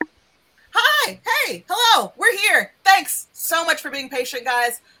Hey, hello, we're here. Thanks so much for being patient,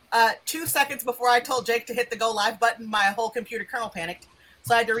 guys. 2 seconds before I told Jake to hit the go live button, my whole computer kernel panicked,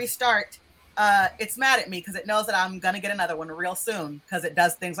 so I had to restart. It's mad at me because it knows that I'm going to get another one real soon because it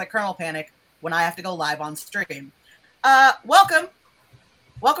does things like kernel panic when I have to go live on stream. Welcome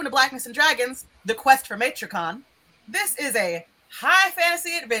to Blackness and Dragons, the quest for Matricon. This is a high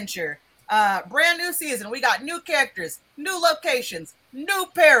fantasy adventure. Brand new season. We got new characters, new locations, new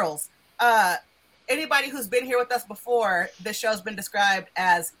perils. Anybody who's been here with us before, this show's been described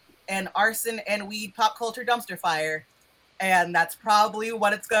as an arson and weed pop culture dumpster fire. And that's probably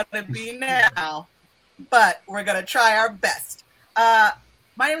what it's going to be now. But we're going to try our best. My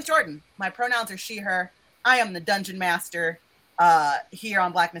name is Jordan. My pronouns are she, her. I am the dungeon master here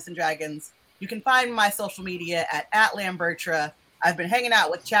on Blackness and Dragons. You can find my social media at @Lambertra. I've been hanging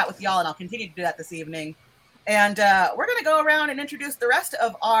out chat with y'all, and I'll continue to do that this evening. And we're going to go around and introduce the rest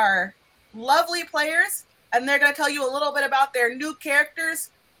of our lovely players, and they're going to tell you a little bit about their new characters,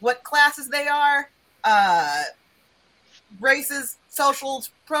 what classes they are, races,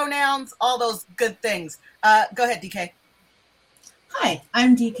 socials, pronouns, all those good things. Go ahead, DK. Hi,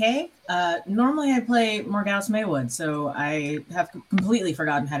 I'm DK. Normally I play Morgause Maywood, so I have completely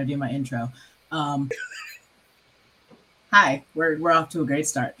forgotten how to do my intro. Hi, we're off to a great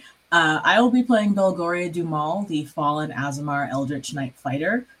start. I will be playing Belgoria Dumal, the fallen Azamar Eldritch Knight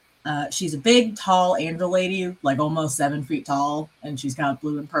fighter. She's a big, tall angel lady, like almost 7 feet tall, and she's got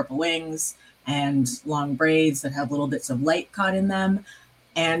blue and purple wings and long braids that have little bits of light caught in them.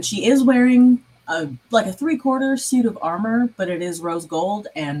 And she is wearing a 3/4 suit of armor, but it is rose gold,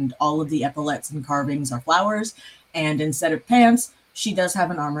 and all of the epaulets and carvings are flowers. And instead of pants, she does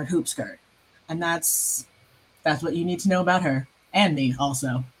have an armored hoop skirt. And that's what you need to know about her. And me,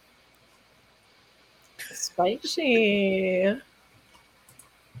 also. Spicy.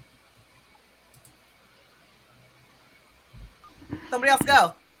 Somebody else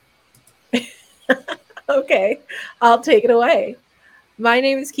go. Okay, I'll take it away. My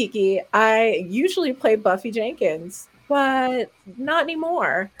name is Kiki. I usually play Buffy Jenkins, but not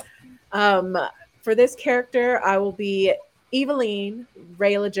anymore. For this character, I will be Eveline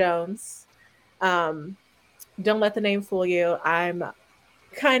Rayla Jones. Don't let the name fool you. I'm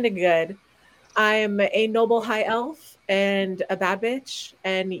kind of good. I'm a noble high elf and a bad bitch,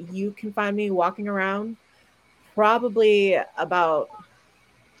 and you can find me walking around probably about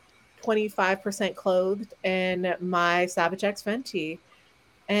 25% clothed in my Savage X Fenty,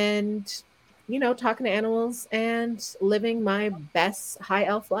 and talking to animals and living my best high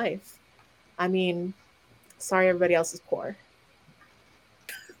elf life. I mean, sorry everybody else is poor.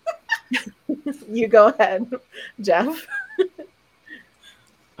 You go ahead, Jeff.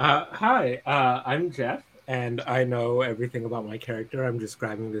 Hi, I'm Jeff, and I know everything about my character. I'm just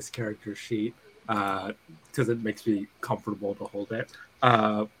grabbing this character sheet because it makes me comfortable to hold it.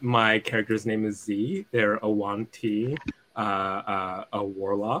 My character's name is Z. They're a Wanti, a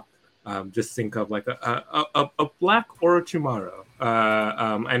warlock. Just think of like a black or a tomorrow.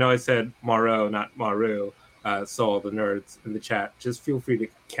 I know I said Maro, not Maru. So all the nerds in the chat, just feel free to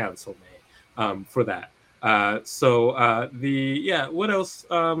cancel me for that. What else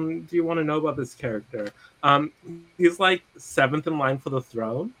do you want to know about this character? He's like 7th in line for the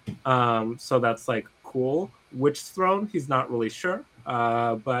throne. So that's like cool. Which throne? He's not really sure.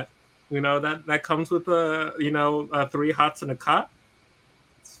 But that comes with 3 hots and a cot.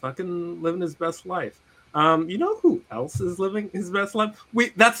 It's fucking living his best life. You know who else is living his best life?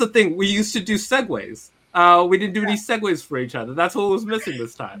 That's the thing. We used to do segues. We didn't do any segues for each other. That's what was missing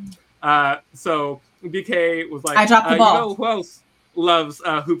this time. So BK was like, I dropped the ball. You know who else loves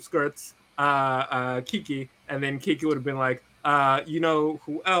hoop skirts? Kiki. And then Kiki would have been like, you know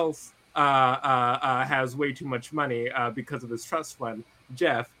who else has way too much money because of his trust fund?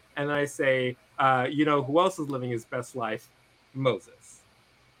 Jeff. And I say, you know who else is living his best life? Moses.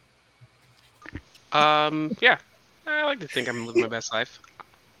 Yeah. I like to think I'm living my best life.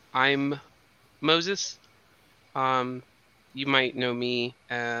 I'm Moses. You might know me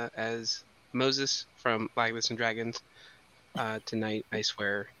as Moses from Blackness and Dragons. Tonight, I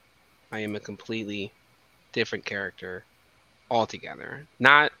swear, I am a completely different character altogether.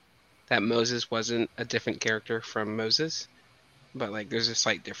 Not that Moses wasn't a different character from Moses, but like there's a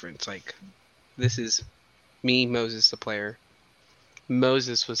slight difference. Like this is me, Moses, the player.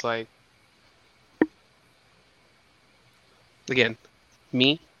 Moses was like, again,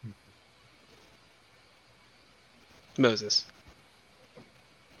 me, Moses.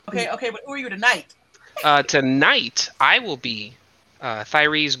 Okay, but who are you tonight? Tonight, I will be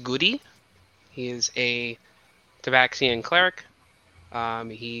Thyres Goody. He is a Tabaxian cleric.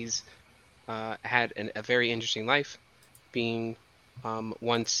 He's had a very interesting life, being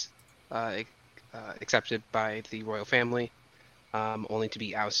once accepted by the royal family, only to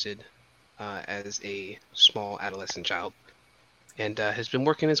be ousted as a small adolescent child, and has been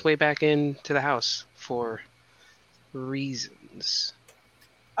working his way back into the house for reasons.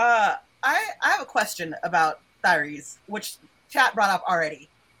 I have a question about Thyres, which chat brought up already.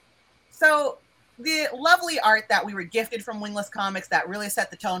 So the lovely art that we were gifted from Wingless Comics that really set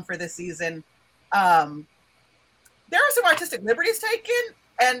the tone for this season, there were some artistic liberties taken,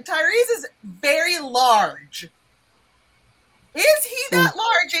 and Tyrese is very large. Is he that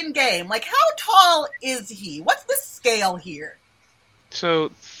large in game? Like, how tall is he? What's the scale here? So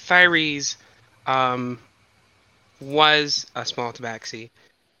Thyres was a small tabaxi,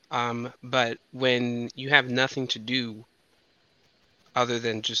 but when you have nothing to do other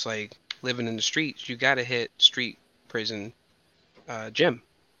than just like living in the streets, you got to hit street prison gym,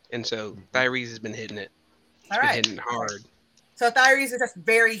 and so Thyres has been hitting it. He's been hitting it hard. So Thyres is just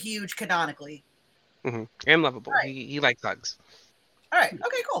very huge canonically. Mm-hmm. And lovable. Right. He likes hugs. All right.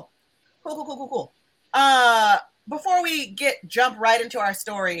 Okay, cool. Cool. Before we jump right into our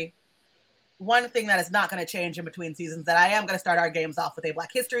story, one thing that is not going to change in between seasons, that I am going to start our games off with a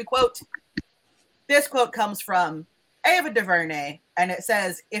Black History quote. This quote comes from Ava DuVernay, and it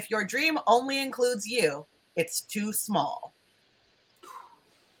says, "If your dream only includes you, it's too small."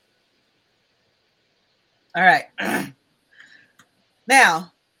 All right.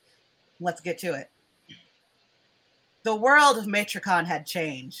 Now, let's get to it. The world of Matricon had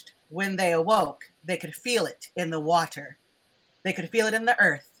changed. When they awoke, they could feel it in the water. They could feel it in the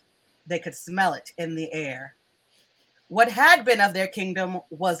earth. They could smell it in the air. What had been of their kingdom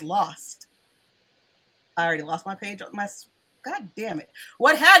was lost. I already lost my page. God damn it.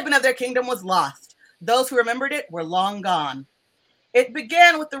 What had been of their kingdom was lost. Those who remembered it were long gone. It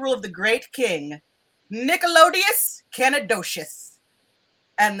began with the rule of the great king, Nickelodeus Canadocius,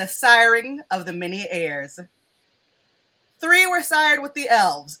 and the siring of the many heirs. 3 were sired with the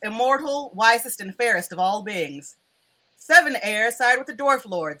elves, immortal, wisest, and fairest of all beings. 7 heirs sired with the dwarf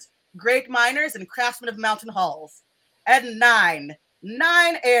lords, great miners and craftsmen of mountain halls. And 9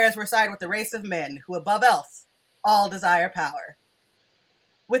 heirs were sired with the race of men, who above else all desire power.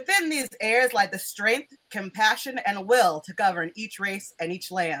 Within these heirs lie the strength, compassion, and will to govern each race and each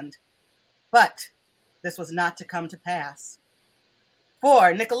land. But this was not to come to pass.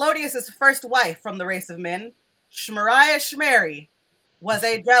 For Nickelodeus' first wife from the race of men, Shmariah Shmeri, was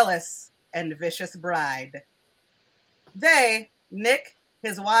a jealous and vicious bride. They, Nick,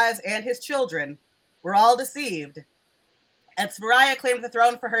 his wives, and his children, were all deceived, and Shmariah claimed the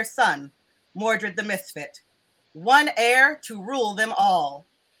throne for her son, Mordred the Misfit, one heir to rule them all.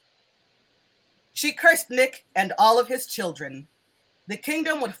 She cursed Nick and all of his children. The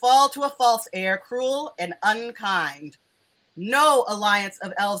kingdom would fall to a false heir, cruel and unkind. No alliance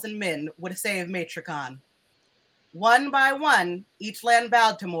of elves and men would save Matricon. One by one, each land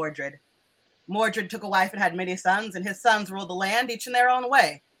bowed to Mordred. Mordred took a wife and had many sons, and his sons ruled the land, each in their own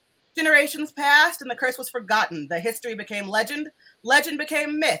way. Generations passed, and the curse was forgotten. The history became legend, legend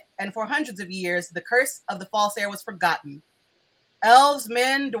became myth, and for hundreds of years, the curse of the false heir was forgotten. Elves,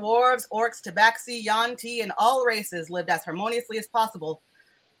 men, dwarves, orcs, tabaxi, Yuan-ti, and all races lived as harmoniously as possible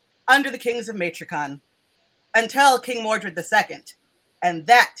under the kings of Matricon, until King Mordred II, and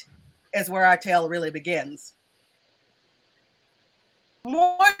that is where our tale really begins.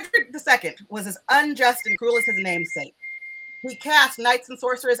 Mordred II was as unjust and cruel as his namesake. He cast knights and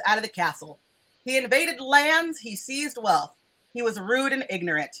sorcerers out of the castle. He invaded lands, he seized wealth. He was rude and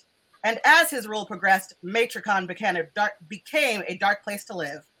ignorant. And as his rule progressed, Matricon became a dark place to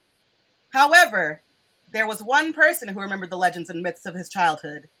live. However, there was one person who remembered the legends and myths of his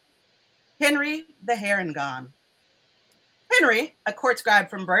childhood. Henry the Harengon. Henry, a court scribe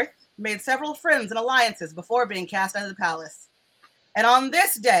from birth, made several friends and alliances before being cast out of the palace. And on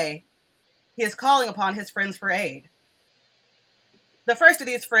this day, he is calling upon his friends for aid. The first of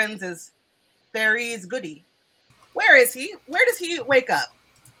these friends is Therese Goody. Where is he? Where does he wake up?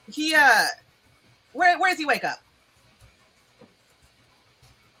 Where does he wake up?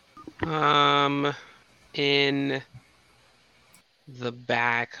 In the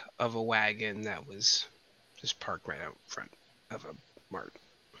back of a wagon that was just parked right out front of a mart.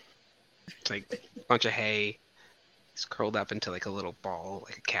 It's like a bunch of hay. He's curled up into like a little ball,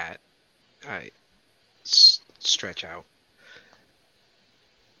 like a cat. I stretch out.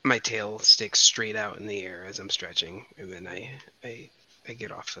 My tail sticks straight out in the air as I'm stretching, and then I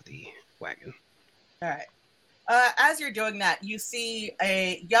get off of the wagon. All right. As you're doing that, you see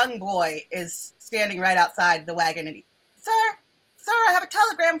a young boy is standing right outside the wagon, and Sir, I have a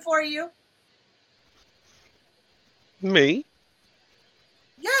telegram for you. Me?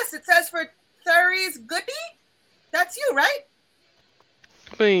 Yes, it says for Thury's Goody. That's you, right?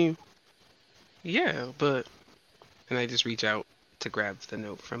 I mean, yeah, but... And I just reach out to grab the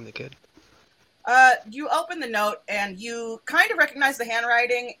note from the kid. You open the note and you kind of recognize the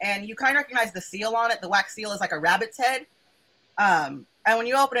handwriting and you kind of recognize the seal on it. The wax seal is like a rabbit's head. And when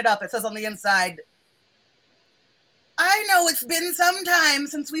you open it up, it says on the inside, I know it's been some time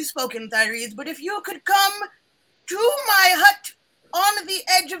since we've spoken, Thyres, but if you could come to my hut on the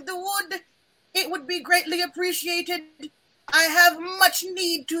edge of the wood, it would be greatly appreciated. I have much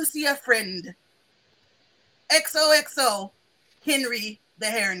need to see a friend. XOXO, Henry the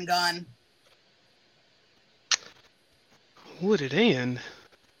Heron-Gone. Wooded Ann.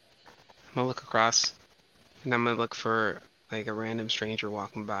 I'm gonna look across, and I'm gonna look for like a random stranger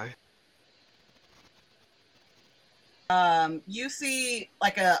walking by. You see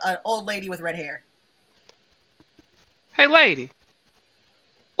like an old lady with red hair. Hey, lady.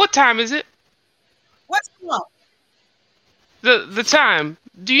 What time is it? What's going on? The time.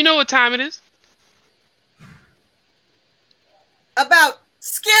 Do you know what time it is? About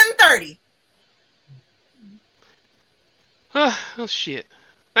skin 30. Oh shit.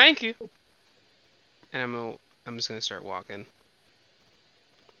 Thank you. And I'm just gonna start walking.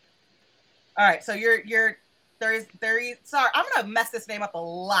 All right, so you're sorry, I'm gonna mess this name up a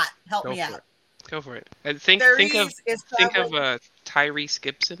lot. Help me out. Go for it. And think of Tyrese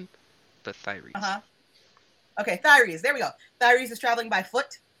Gibson, but Tyrese. Uh-huh. Okay, Thyres. There we go. Thyres is traveling by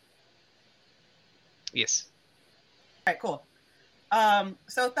foot. Yes. All right, cool.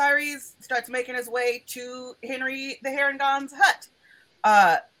 So Thyres starts making his way to Henry the Heron-Gone's hut.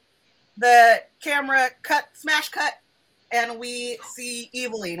 The camera smash cut, and we see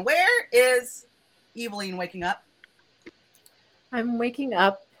Eveline. Where is Eveline waking up? I'm waking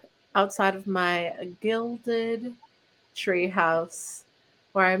up outside of my gilded tree house,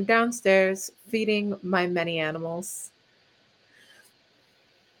 where I'm downstairs feeding my many animals.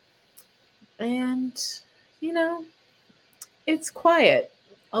 And, you know, it's quiet,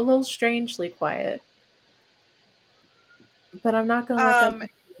 a little strangely quiet. But I'm not going to let that...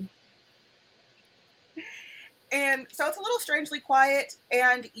 And so it's a little strangely quiet,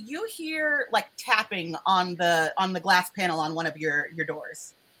 and you hear like tapping on the glass panel on one of your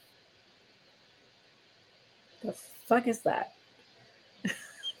doors. The fuck is that?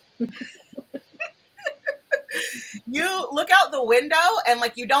 You look out the window and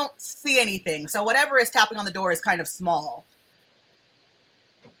like you don't see anything. So whatever is tapping on the door is kind of small.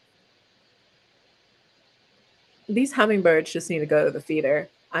 These hummingbirds just need to go to the feeder.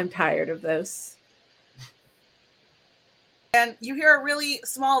 I'm tired of this. And you hear a really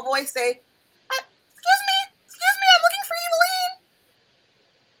small voice say, excuse me, I'm looking for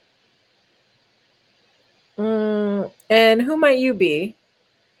Eveline. And who might you be?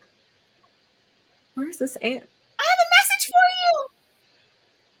 Where's this ant? I have a message for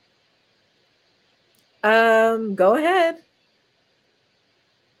you. Go ahead.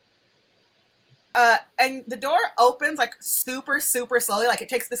 And the door opens like super, super slowly. Like it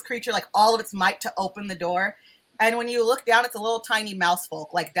takes this creature like all of its might to open the door. And when you look down, it's a little tiny mouse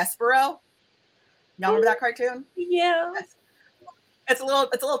folk, like Despero. Y'all remember that cartoon? Yeah. It's a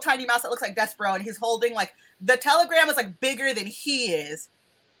little tiny mouse that looks like Despero, and he's holding like the telegram is like bigger than he is.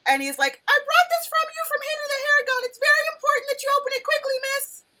 And he's like, I brought this from you from Henry the Heron-Gone. It's very important that you open it quickly,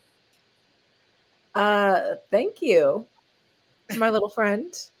 miss. Thank you, my little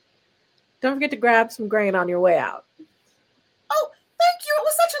friend. Don't forget to grab some grain on your way out. Oh, thank you. It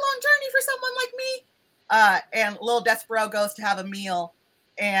was such a long journey for someone like me. And little Despero goes to have a meal,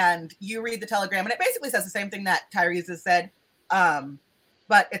 and you read the telegram, and it basically says the same thing that Tyrese has said,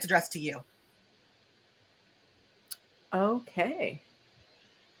 but it's addressed to you. Okay.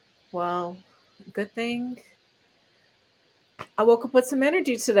 Well, good thing I woke up with some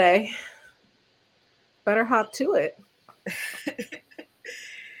energy today. Better hop to it.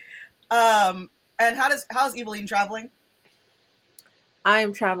 And how's Eveline traveling? I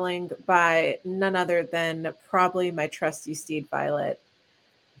am traveling by none other than probably my trusty steed, Violet.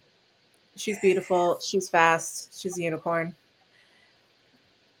 She's beautiful. She's fast. She's a unicorn.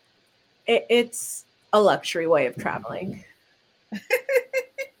 It's a luxury way of traveling.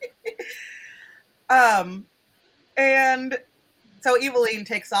 And so Eveline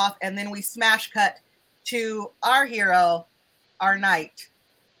takes off, and then we smash cut to our hero, our knight,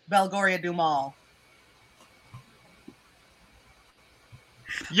 Belgoria Dumal.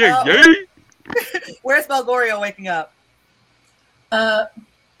 Yay! Where's Belgoria waking up?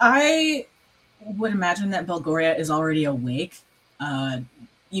 I would imagine that Belgoria is already awake.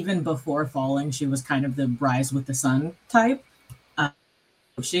 even before falling, she was kind of the rise with the sun type.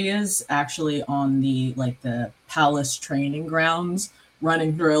 She is actually on the palace training grounds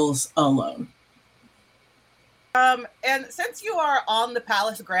running drills alone. And since you are on the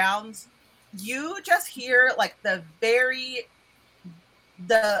palace grounds, you just hear like the very,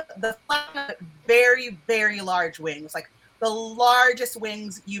 very large wings, like the largest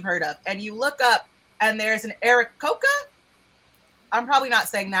wings you've heard of. And you look up and there's an Aarakocra. I'm probably not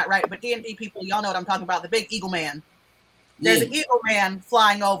saying that right, but D&D people, y'all know what I'm talking about, the big eagle man. There's an eagle man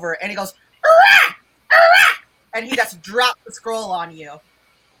flying over and he goes, "Arrah! Arrah!" And he just drops the scroll on you.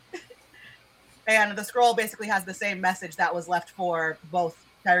 And the scroll basically has the same message that was left for both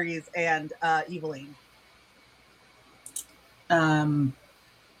Tyrese and Eveline. I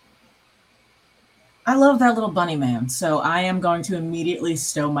love that little bunny man, so I am going to immediately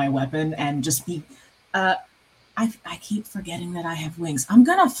stow my weapon and just be... I keep forgetting that I have wings. I'm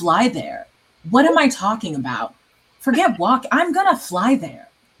gonna fly there. What am I talking about? Forget walk. I'm gonna fly there.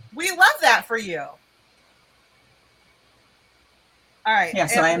 We love that for you. All right. Yeah,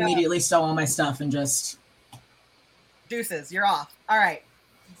 so I immediately stow all my stuff and just... Deuces, you're off. All right.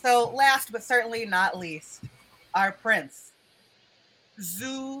 So last but certainly not least, our prince,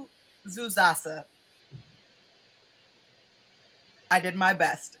 Zuzasa. I did my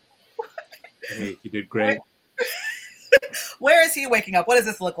best. Hey, you did great. Where is he waking up? What does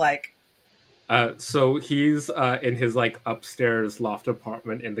this look like? So he's in his like upstairs loft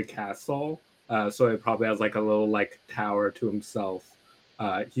apartment in the castle. So it probably has like a little like tower to himself.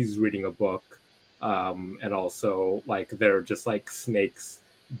 He's reading a book, and also like there are just like snakes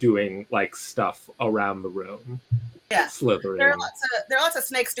doing like stuff around the room. Yeah, slithering. There are lots of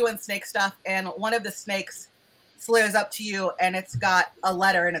snakes doing snake stuff, and one of the snakes slithers up to you, and it's got a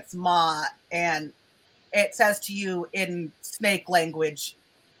letter in its maw, and it says to you in snake language,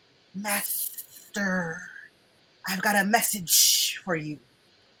 "Master, I've got a message for you."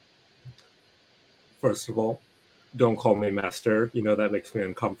 First of all, don't call me master. You know that makes me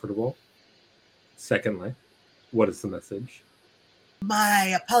uncomfortable. Secondly, what is the message?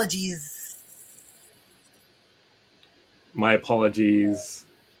 My apologies. My apologies.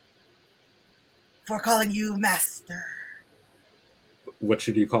 For calling you master. What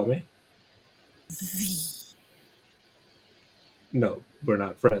should you call me? Z. No, we're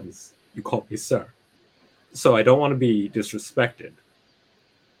not friends. You call me sir. So I don't want to be disrespected.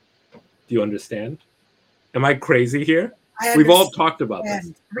 Do you understand? Am I crazy here? We've all talked about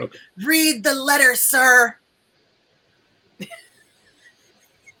this. Okay. Read the letter, sir.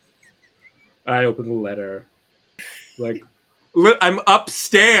 I open the letter. Like, I'm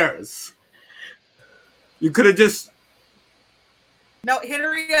upstairs. You could have just... No,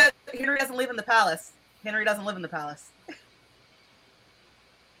 Henry doesn't live in the palace. Henry doesn't live in the palace.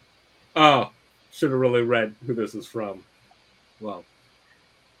 Oh, should have really read who this is from. Well,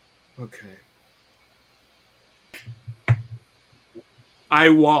 okay. I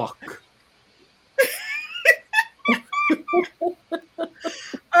walk. All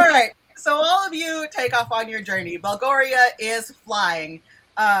right. So all of you take off on your journey. Belgoria is flying.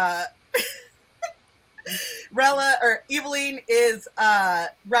 Rella or Eveline is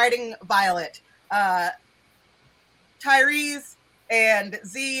riding Violet. Tyrese and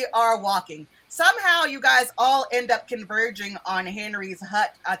Z are walking. Somehow you guys all end up converging on Henry's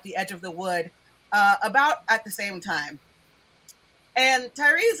hut at the edge of the wood about at the same time. And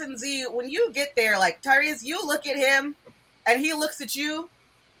Tyrese and Z, when you get there, like Tyrese, you look at him and he looks at you,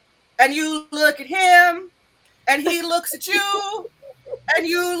 and you look at him and he looks at you, and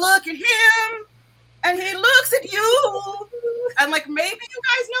you look at him and he looks at you. And like maybe you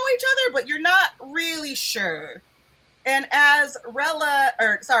guys know each other, but you're not really sure. And as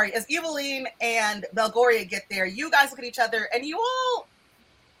Eveline and Belgoria get there, you guys look at each other and you all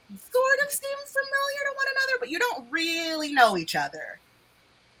sort of seem familiar to one another, but you don't really know each other.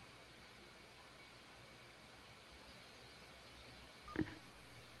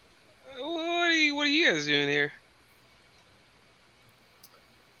 What are you guys doing here?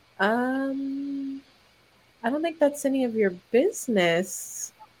 I don't think that's any of your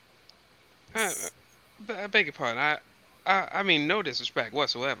business. I beg your pardon. I mean, no disrespect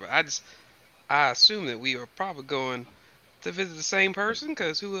whatsoever. I assume that we are probably going to visit the same person,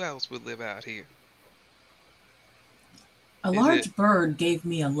 because who else would live out here? A large bird gave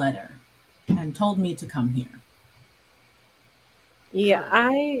me a letter and told me to come here. Yeah,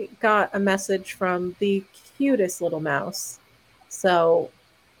 I got a message from the cutest little mouse. So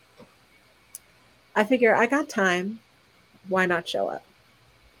I figure I got time. Why not show up?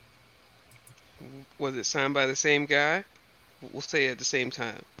 Was it signed by the same guy? We'll say it at the same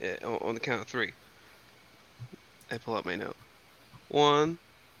time on the count of 3. I pull up my note. 1,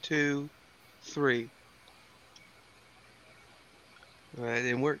 2, 3. That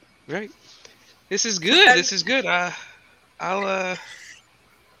didn't work. Right. This is good. This is good. I'll I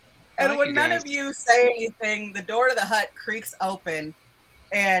And like when you none guys. of you say anything, the door to the hut creaks open,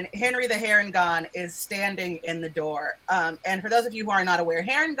 and Henry the Herringon is standing in the door. And for those of you who are not aware,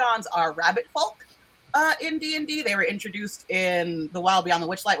 Herringons are rabbit folk in D&D. They were introduced in The Wild Beyond the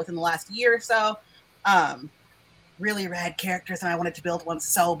Witchlight within the last year or so. Really rad characters, and I wanted to build one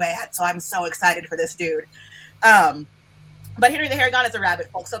so bad, so I'm so excited for this dude. But Henry the Herringon is a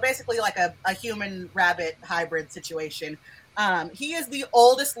rabbit folk, so basically like a human-rabbit hybrid situation. He is the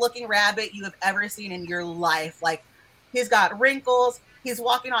oldest looking rabbit you have ever seen in your life. Like, he's got wrinkles, he's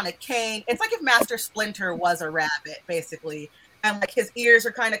walking on a cane. It's like if Master Splinter was a rabbit, basically. And like his ears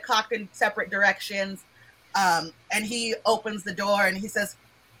are kind of cocked in separate directions. And he opens the door and he says,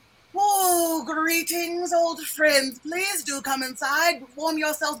 "Oh, greetings, old friends. Please do come inside, warm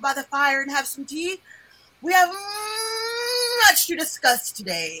yourselves by the fire and have some tea. We have much to discuss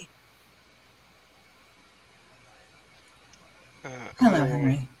today." Hello,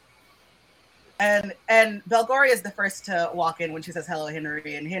 Henry. And Belgori is the first to walk in when she says hello,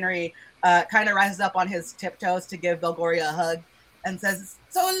 Henry. And Henry kind of rises up on his tiptoes to give Belgori a hug and says,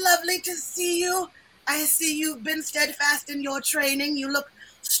 "So lovely to see you. I see you've been steadfast in your training. You look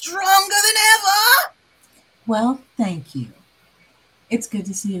stronger than ever." Well, thank you. It's good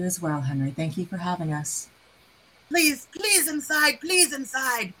to see you as well, Henry. Thank you for having us. Please inside, please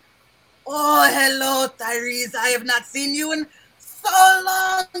inside. Oh, hello, Tyrese. I have not seen you in so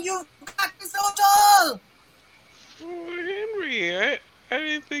long. You've gotten so tall. Oh, Henry, I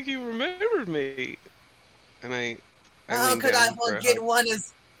didn't think you remembered me. And I How lean could I down for a forget hug. one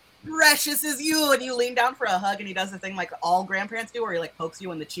as precious as you? And you lean down for a hug, and he does the thing like all grandparents do, where he like pokes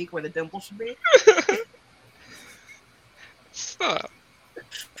you in the cheek where the dimple should be. Stop.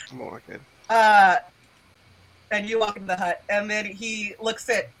 I'm walking. And you walk into the hut, and then he looks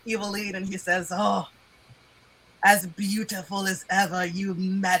at Eveline and he says, "Oh, as beautiful as ever, you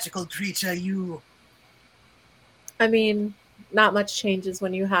magical creature, you." I mean, not much changes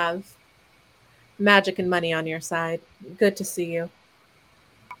when you have magic and money on your side. Good to see you.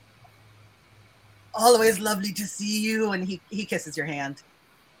 Always lovely to see you. And he kisses your hand.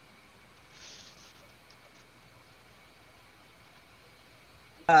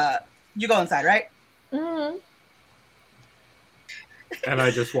 You go inside, right? Mm-hmm. And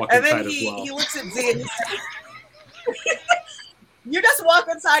I just walk And inside then as well. he looks at Z and he says, you just walk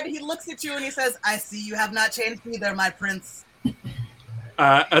inside and he looks at you and he says, "I see you have not changed either, my prince."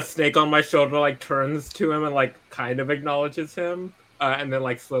 A snake on my shoulder like turns to him and like kind of acknowledges him, and then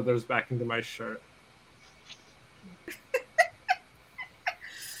like slithers back into my shirt.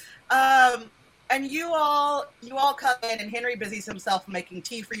 And you all come in, and Henry busies himself making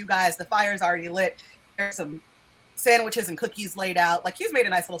tea for you guys. The fire's already lit. There's some sandwiches and cookies laid out. Like, he's made a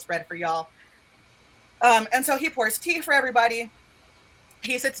nice little spread for y'all. And so he pours tea for everybody.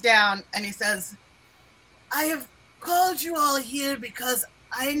 He sits down and he says, "I have called you all here because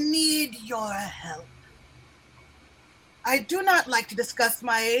I need your help. I do not like to discuss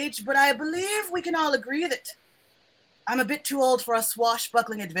my age, but I believe we can all agree that I'm a bit too old for a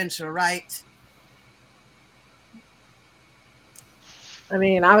swashbuckling adventure, right? I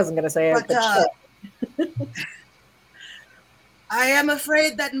mean, I wasn't going to say it, but sure. I am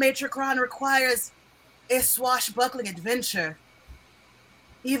afraid that Matricron requires a swashbuckling adventure.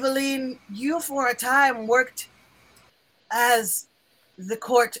 Eveline, you for a time worked as the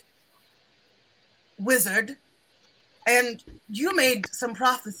court wizard, and you made some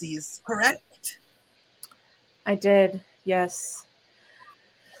prophecies, correct?" I did, yes.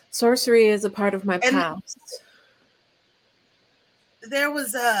 Sorcery is a part of my past. There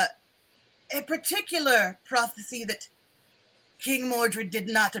was a particular prophecy that King Mordred did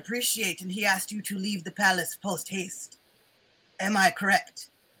not appreciate, and he asked you to leave the palace post-haste. Am I correct?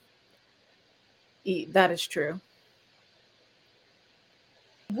 That is true.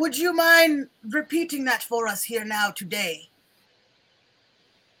 Would you mind repeating that for us here now today?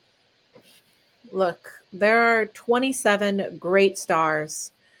 Look, there are 27 great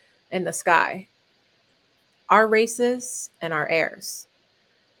stars in the sky. Our races and our heirs.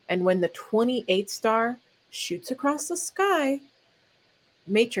 And when the 28th star shoots across the sky,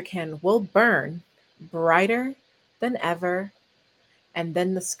 Matrican will burn brighter than ever, and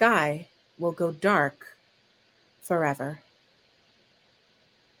then the sky will go dark forever.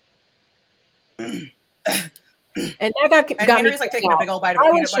 And that got Henry's me like taking a big old bite of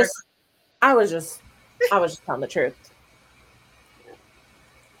peanut butter. I was just telling the truth.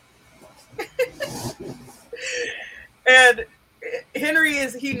 And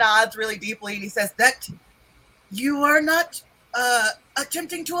he nods really deeply and he says that you are not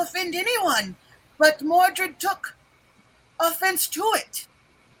attempting to offend anyone, but Mordred took offense to it.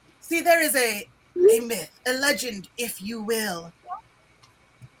 See, there is a myth, a legend, if you will,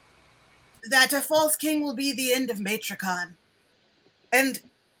 that a false king will be the end of Matricon. And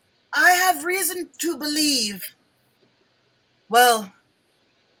I have reason to believe, well,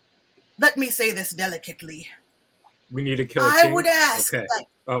 let me say this delicately. We need to kill a I king? would ask, Okay. like,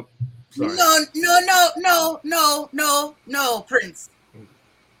 Oh, sorry. no, Prince.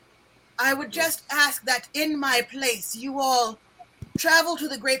 I would just ask that in my place you all travel to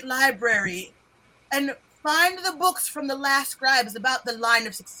the great library and find the books from the last scribes about the line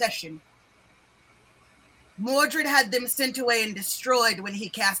of succession. Mordred had them sent away and destroyed when he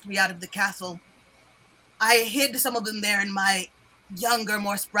cast me out of the castle. I hid some of them there in my younger,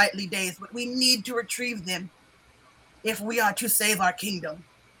 more sprightly days, but we need to retrieve them if we are to save our kingdom.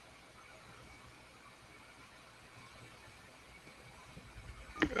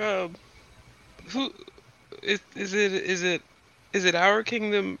 Who is it our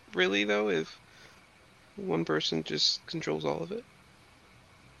kingdom really though? If one person just controls all of it?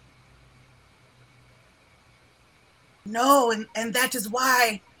 No, and that is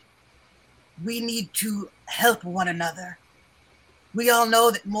why we need to help one another. We all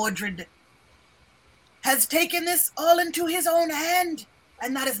know that Mordred has taken this all into his own hand,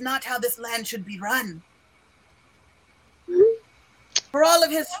 and that is not how this land should be run. For all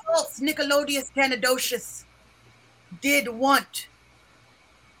of his faults, Nickelodeus Canadocius did want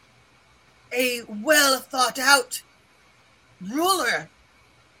a well-thought-out ruler.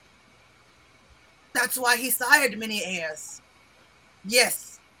 That's why he sired many heirs.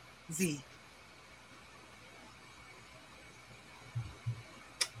 Yes, Z.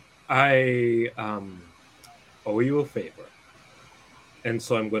 I owe you a favor. And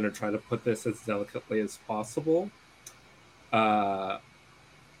so I'm going to try to put this as delicately as possible.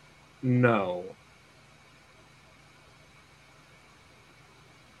 No.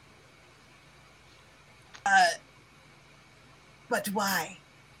 But why?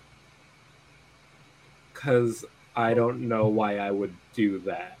 Because I don't know why I would do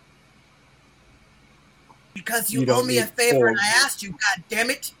that. Because you owe don't me a need favor and full- I asked you, god damn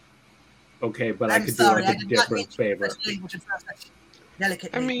it. Okay, but I I'm could sorry, do I like a did not mean different to favor. use such language and such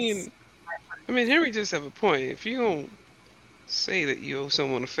delicate I names. mean, Henry does have a point. If you don't say that you owe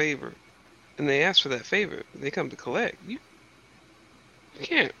someone a favor, and they ask for that favor, they come to collect. You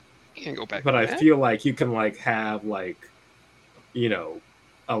can't go back. But on I that. feel like you can like have like, you know,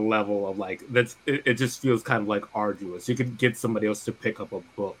 a level of like that's it just feels kind of like arduous. You could get somebody else to pick up a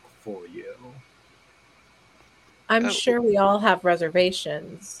book for you. I'm Oh. sure we all have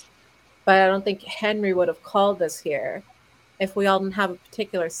reservations, but I don't think Henry would have called us here if we all didn't have a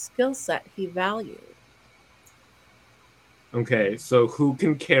particular skill set he valued. Okay, so who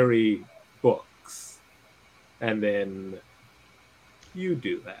can carry books? And then you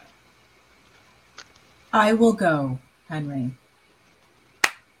do that. I will go, Henry.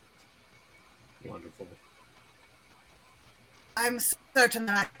 Wonderful. I'm certain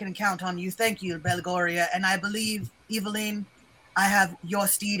that I can count on you. Thank you, Belgoria. And I believe, Eveline, I have your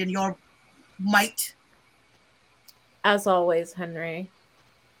steed and your might. As always, Henry.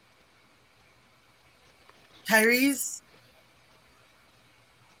 Tyrese?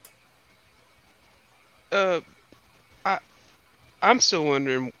 I'm still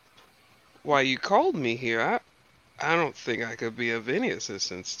wondering why you called me here. I don't think I could be of any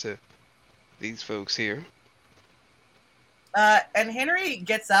assistance to these folks here. And Henry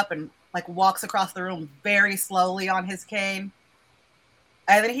gets up and like walks across the room very slowly on his cane.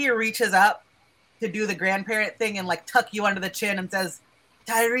 And then he reaches up to do the grandparent thing and like tuck you under the chin and says,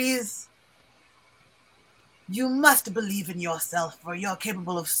 Tyrese, you must believe in yourself, for you're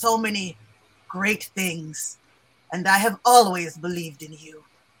capable of so many great things. And I have always believed in you.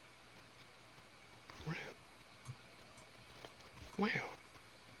 Wow.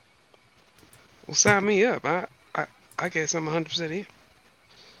 Well, sign me up. I guess I'm 100% in.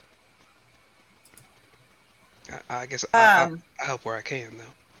 I guess I'll help where I can, though.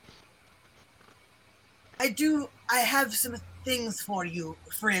 I have some things for you,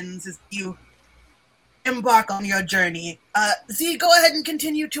 friends, as you embark on your journey. Z, go ahead and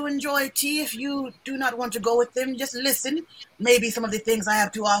continue to enjoy tea. If you do not want to go with them, just listen. Maybe some of the things I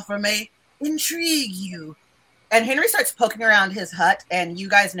have to offer may intrigue you. And Henry starts poking around his hut, and you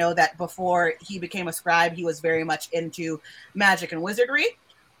guys know that before he became a scribe, he was very much into magic and wizardry.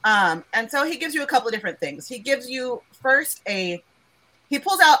 And so he gives you a couple of different things. He gives you first a he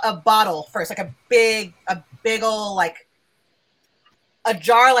pulls out a bottle first, like a big old, like a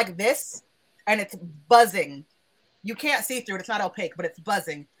jar like this, and it's buzzing. You can't see through it. It's not opaque, but it's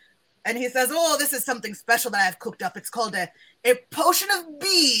buzzing. And he says, "Oh, this is something special that I've cooked up. It's called a potion of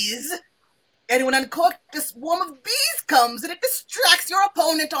bees. And when uncorked, a swarm of bees comes, and it distracts your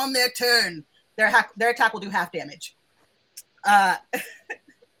opponent on their turn. Their attack will do half damage."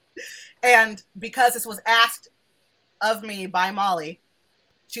 And because this was asked of me by Molly,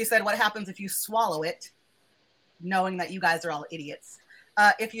 she said, "What happens if you swallow it, knowing that you guys are all idiots?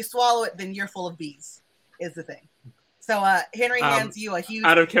 If you swallow it, then you're full of bees," is the thing. So Henry hands you a huge...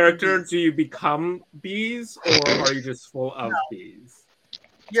 Out of character, do you become bees, or are you just full of bees?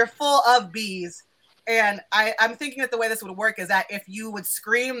 You're full of bees. And I'm thinking that the way this would work is that if you would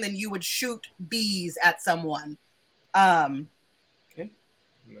scream, then you would shoot bees at someone. Okay.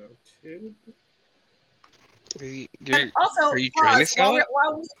 Noted. Also, are you trying to sell it?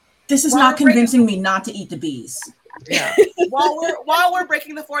 This is not convincing me not to eat the bees. Yeah. while we're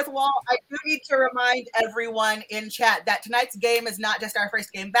breaking the fourth wall, I do need to remind everyone in chat that tonight's game is not just our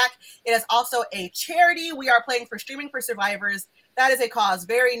first game back. It is also a charity. We are playing for Streaming for Survivors. That is a cause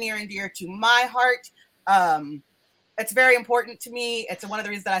very near and dear to my heart. It's very important to me. It's one of the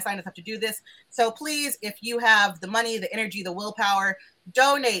reasons that I signed up to do this. So please, if you have the money, the energy, the willpower,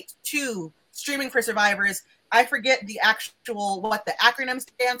 donate to Streaming for Survivors. I forget what the acronym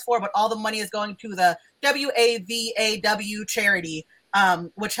stands for, but all the money is going to the WAVAW charity,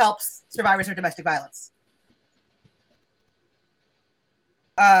 which helps survivors of domestic violence.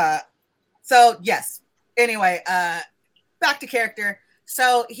 So yes. Anyway, back to character.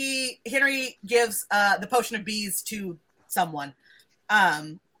 So Henry gives the potion of bees to someone.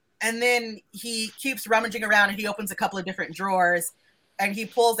 And then he keeps rummaging around, and he opens a couple of different drawers, and he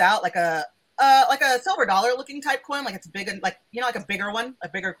pulls out like a silver dollar looking type coin, like it's big and like a bigger one, a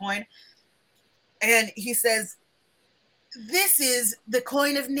bigger coin. And he says, "This is the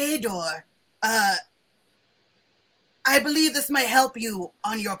coin of Nador. I believe this might help you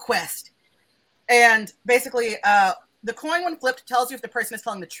on your quest." And basically, the coin, when flipped, tells you if the person is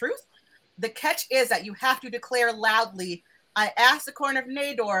telling the truth. The catch is that you have to declare loudly, "I asked the coin of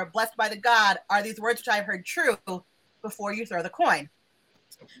Nador, blessed by the god, are these words which I have heard true?" before you throw the coin.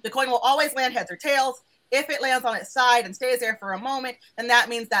 The coin will always land heads or tails. If it lands on its side and stays there for a moment, then that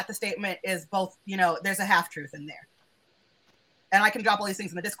means that the statement is both, there's a half truth in there. And I can drop all these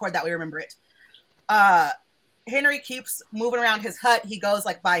things in the Discord, that way remember it. Henry keeps moving around his hut. He goes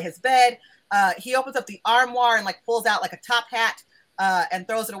by his bed. He opens up the armoire and pulls out a top hat and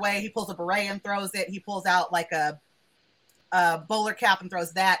throws it away. He pulls a beret and throws it. He pulls out a bowler cap and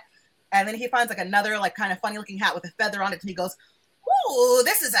throws that. And then he finds another kind of funny looking hat with a feather on it. And he goes, "Ooh,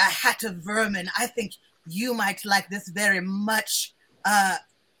 this is a hat of vermin. I think you might like this very much,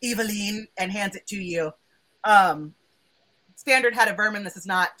 Eveline," and hands it to you. Standard hat of vermin. This is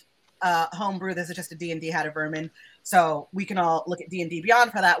not homebrew. This is just a D&D hat of vermin. So we can all look at D&D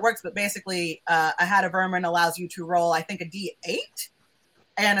Beyond for how that works. But basically, a hat of vermin allows you to roll, I think, a D8,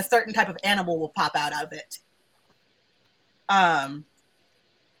 and a certain type of animal will pop out of it. And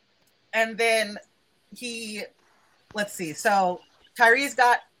then let's see. So Tyrese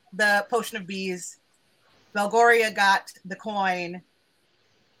got the potion of bees. Belgoria got the coin.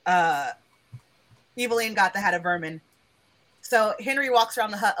 Eveline got the hat of vermin. So Henry walks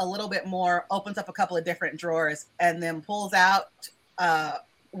around the hut a little bit more, opens up a couple of different drawers, and then pulls out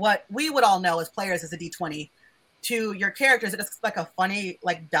what we would all know as players as a D20. To your characters, it looks like a funny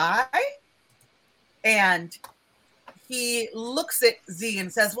die. And he looks at Z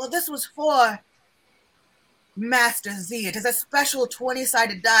and says, "Well, this was for Master Z. It is a special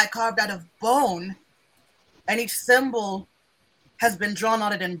 20-sided die carved out of bone, and each symbol has been drawn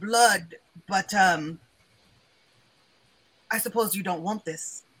on it in blood. But I suppose you don't want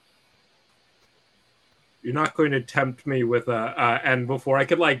this." You're not going to tempt me with and before I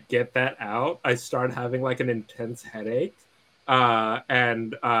could get that out, I start having an intense headache,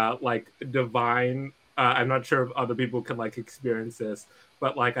 and divine. I'm not sure if other people can experience this,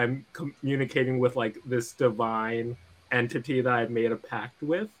 but I'm communicating with this divine entity that I've made a pact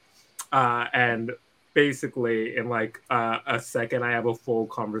with, and basically in a second I have a full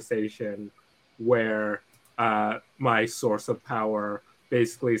conversation where my source of power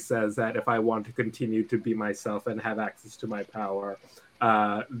basically says that if I want to continue to be myself and have access to my power,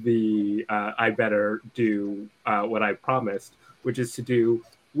 I better do what I promised, which is to do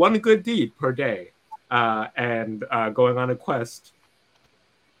one good deed per day. And going on a quest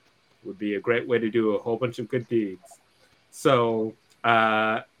would be a great way to do a whole bunch of good deeds. So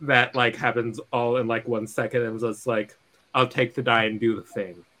that happens all in 1 second, and it's just I'll take the die and do the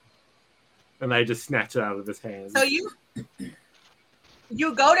thing. And I just snatch it out of his hand. So you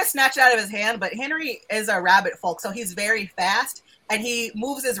go to snatch it out of his hand, but Henry is a rabbit folk, so he's very fast, and he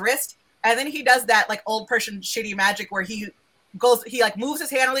moves his wrist, and then he does that like old person shitty magic where he like moves his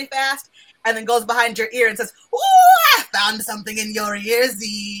hand really fast, and then goes behind your ear and says, "Ooh, I found something in your ear,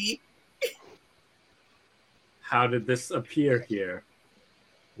 Z." How did this appear here?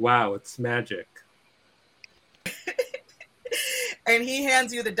 Wow, it's magic. And he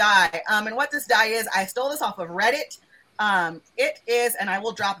hands you the die. And what this die is, I stole this off of Reddit. It is, and I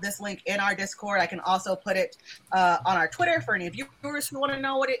will drop this link in our Discord. I can also put it on our Twitter for any of you viewers who want to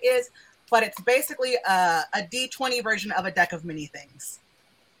know what it is. But it's basically a D20 version of a deck of mini things.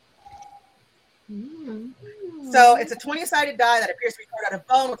 So it's a 20-sided die that appears to be carved out of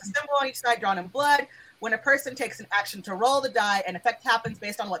bone with a symbol on each side drawn in blood. When a person takes an action to roll the die, an effect happens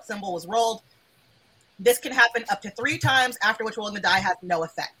based on what symbol was rolled. This can happen up to 3 times, after which rolling the die has no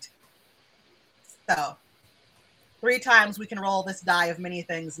effect. So 3 times we can roll this die of many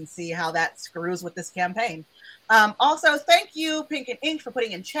things and see how that screws with this campaign. Also, thank you, Pink and Ink, for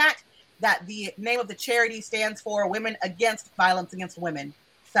putting in chat that the name of the charity stands for Women Against Violence Against Women.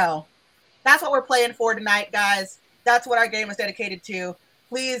 So that's what we're playing for tonight, guys. That's what our game is dedicated to.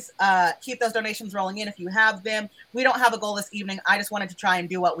 Please keep those donations rolling in if you have them. We don't have a goal this evening. I just wanted to try and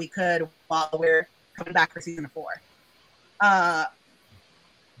do what we could while we're coming back for season 4. All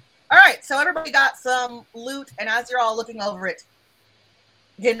right, so everybody got some loot, and as you're all looking over it,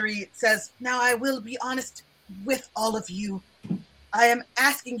 Henry says, "Now I will be honest with all of you. I am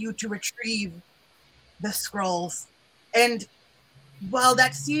asking you to retrieve the scrolls. And while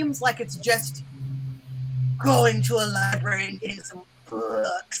that seems like it's just going to a library and getting some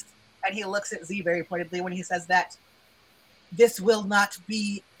books," and he looks at Z very pointedly when he says that, "this will not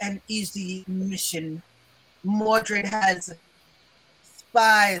be an easy mission. Mordred has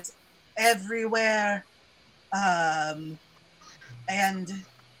spies everywhere, and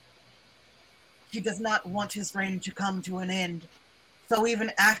he does not want his reign to come to an end. So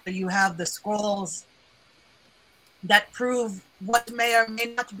even after you have the scrolls that prove what may or may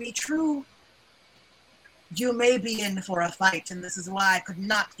not be true, you may be in for a fight, and this is why I could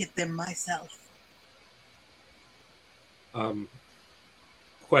not get them myself."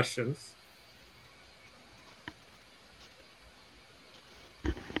 Questions?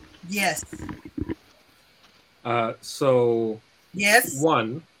 Yes. So Yes.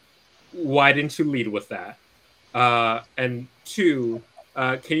 1, why didn't you lead with that? And 2,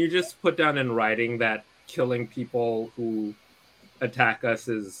 can you just put down in writing that killing people who attack us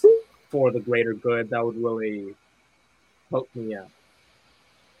is for the greater good? That would really help me out.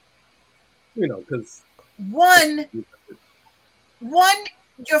 You know, because One,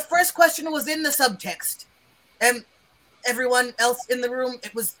 your first question was in the subtext. And everyone else in the room,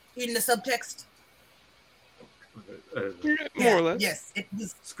 it was in the subtext. More or less. Yes, it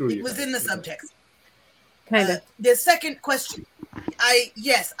was. Screw it you was guys. in the subtext. Kind of. The second question,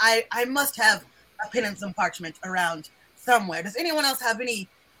 I must have a pen and some parchment around somewhere. Does anyone else have any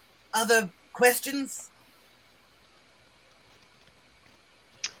other questions?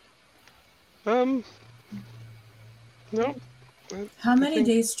 No. How many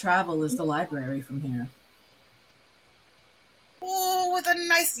days travel is the library from here? Oh, with a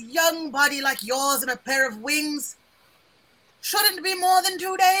nice young body like yours and a pair of wings, shouldn't be more than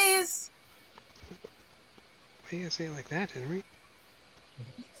 2 days. Why do you say it like that, Henry?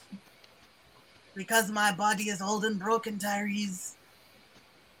 Because my body is old and broken, Tyrese.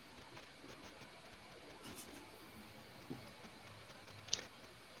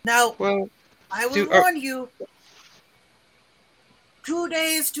 Now, Well, I will warn you, 2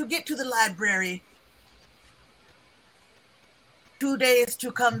 days to get to the library. 2 days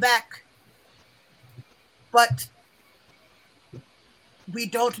to come back. But we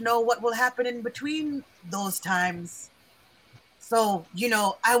don't know what will happen in between those times. So,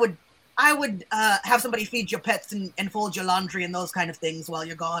 I would have somebody feed your pets and fold your laundry and those kind of things while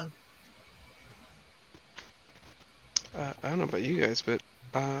you're gone. I don't know about you guys, but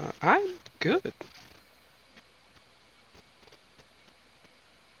I'm good.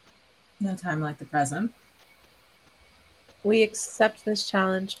 No time like the present. We accept this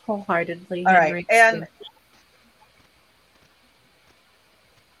challenge wholeheartedly. All Henry. right, and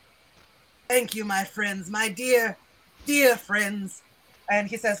thank you, my friends, my dear, dear friends. And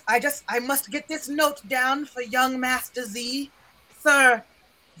he says, I must get this note down for young Master Z. Sir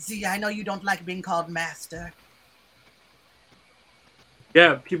Z, I know you don't like being called Master.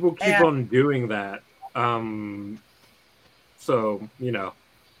 Yeah, people keep on doing that. So,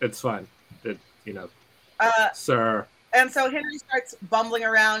 it's fine. Sir. And so Henry starts bumbling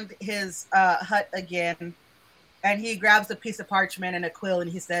around his hut again, and he grabs a piece of parchment and a quill, and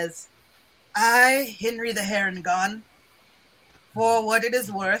he says, I, Henry the Heron, for what it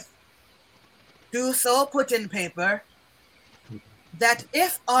is worth, do so put in paper that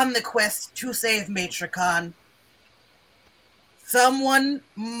if on the quest to save Matricon, someone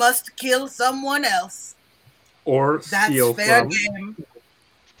must kill someone else. Or That's steal fair from, game.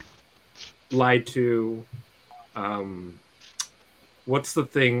 lie to. What's the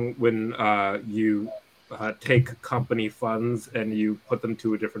thing when you take company funds and you put them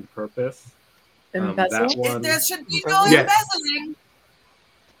to a different purpose? Embezzle? That one. There should be no Yes. embezzling.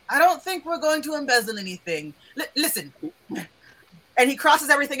 I don't think we're going to embezzle anything. Listen. And he crosses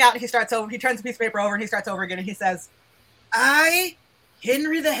everything out and he starts over. He turns the piece of paper over and he starts over again and he says, I,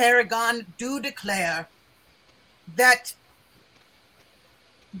 Henry the Haragon, do declare that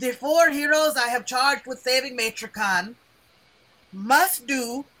the 4 heroes I have charged with saving Matricon must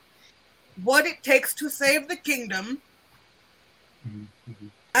do what it takes to save the kingdom,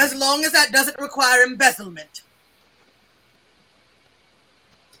 as long as that doesn't require embezzlement.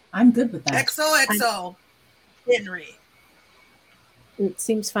 I'm good with that. XOXO, Henry. It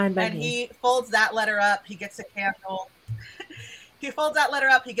seems fine by And me. he folds that letter up. He gets a candle. He folds that letter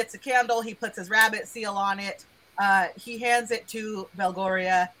up. He gets a candle. He puts his rabbit seal on it. He hands it to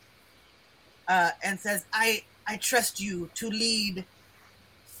Belgoria and says, I trust you to lead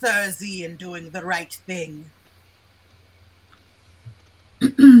Thursday in doing the right thing.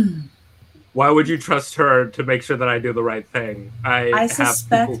 Why would you trust her to make sure that I do the right thing? I have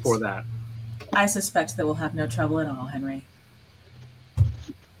people for that. I suspect that we'll have no trouble at all, Henry.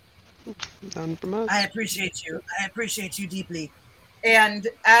 None from us. I appreciate you. I appreciate you deeply. And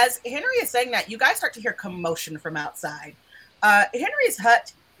as Henry is saying that, you guys start to hear commotion from outside. Henry's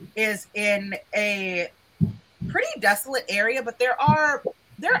hut is in a pretty desolate area, but there are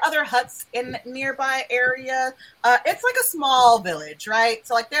other huts in nearby area. It's like a small village, right?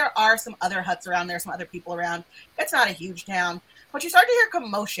 So like there are some other huts around there, some other people around. It's not a huge town. But you start to hear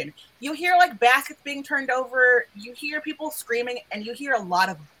commotion. You hear like baskets being turned over. You hear people screaming, and you hear a lot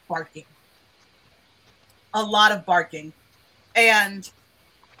of barking. A lot of barking. And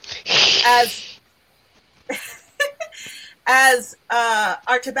as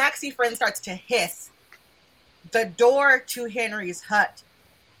our tabaxi friend starts to hiss, the door to Henry's hut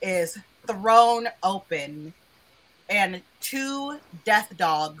is thrown open and 2 death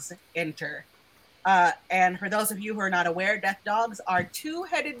dogs enter. And for those of you who are not aware, death dogs are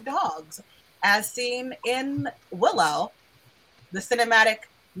 2-headed dogs, as seen in Willow, the cinematic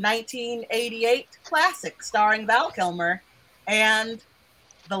 1988 classic starring Val Kilmer and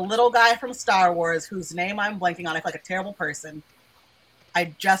the little guy from Star Wars, whose name I'm blanking on. I feel like a terrible person.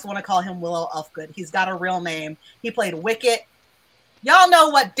 I just want to call him Willow Ufgood. He's got a real name. He played Wicket. Y'all know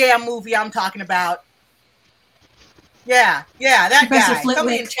what damn movie I'm talking about. Yeah, that Professor guy.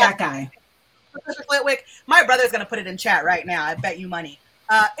 Flitwick, that guy. Professor Flitwick. My brother's going to put it in chat right now. I bet you money.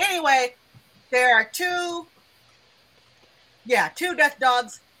 Anyway, there are 2 death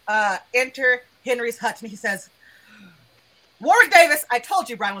dogs enter Henry's hut, and he says, Warwick Davis. I told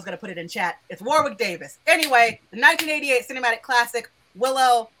you Brian was going to put it in chat. It's Warwick Davis. Anyway, the 1988 cinematic classic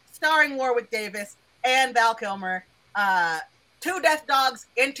Willow, starring Warwick Davis and Val Kilmer. 2 death dogs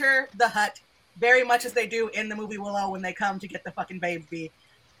enter the hut, very much as they do in the movie Willow when they come to get the fucking baby.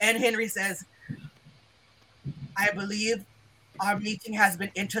 And Henry says, I believe our meeting has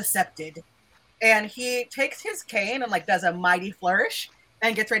been intercepted. And he takes his cane and like does a mighty flourish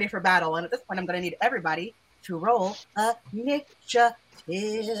and gets ready for battle. And at this point, I'm going to need everybody to roll a initiative.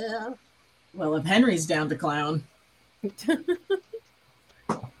 Well, if Henry's down to clown.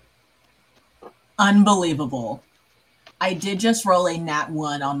 Unbelievable. I did just roll a nat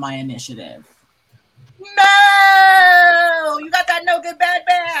 1 on my initiative. No! You got that no good,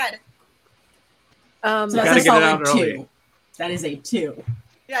 bad. So You that's gotta a get it out solid early. 2. That is a 2.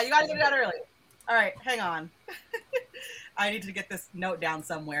 Yeah, you got to get it out early. All right, hang on. I need to get this note down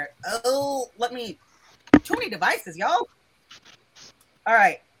somewhere. Oh, too many devices, y'all. All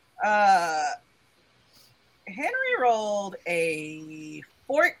right. Henry rolled a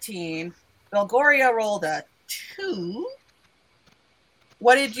 14. Belgoria rolled a 2.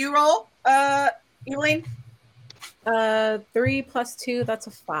 What did you roll, Elaine? 3 plus 2, that's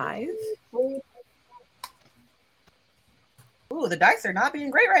a 5. Ooh, the dice are not being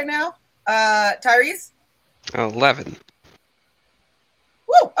great right now. Tyrese? 11.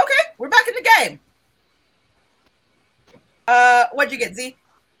 Woo, okay, we're back in the game. What'd you get, Z?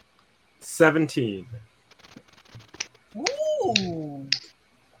 17. Ooh.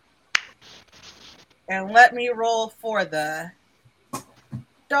 And let me roll for the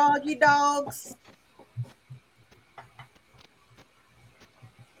doggy dogs.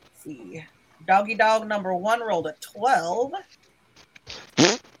 Let's see. Doggy dog number 1 rolled a 12.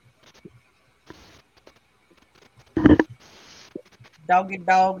 Doggy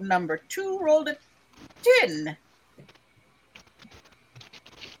dog number 2 rolled a 10.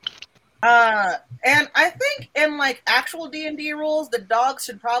 And I think in like actual D&D rules, the dogs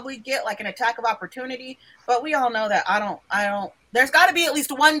should probably get like an attack of opportunity, but we all know that I don't, there's got to be at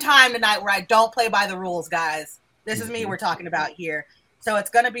least one time tonight where I don't play by the rules, guys. This is me we're talking about here. So it's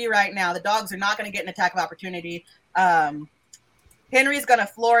going to be right now. The dogs are not going to get an attack of opportunity. Henry's going to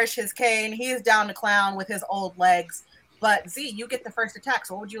flourish his cane. He is down to clown with his old legs. But Z, you get the first attack.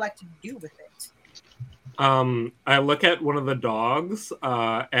 So what would you like to do with it? I look at one of the dogs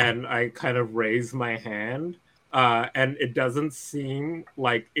and I kind of raise my hand. And it doesn't seem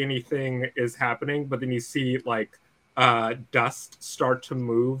like anything is happening, but then you see like dust start to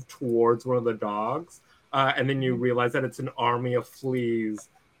move towards one of the dogs. And then you realize that it's an army of fleas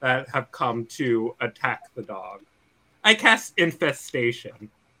that have come to attack the dog. I cast Infestation.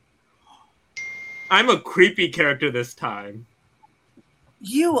 I'm a creepy character this time.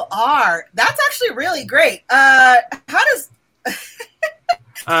 You are. That's actually really great. How does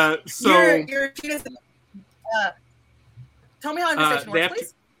your tell me how Infestation works,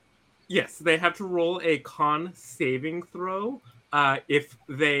 please? Yes, they have to roll a con saving throw. If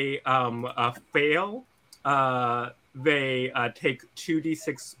they fail, they take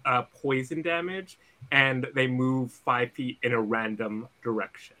 2d6 poison damage, and they move 5 feet in a random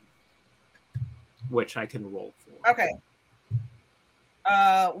direction, which I can roll for. Okay.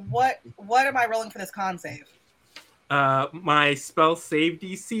 What am I rolling for this con save? My spell save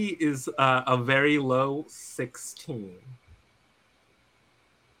DC is a very low 16.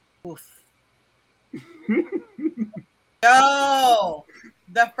 Oof. No!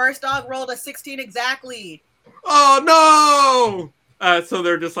 The first dog rolled a 16 exactly. Oh no! So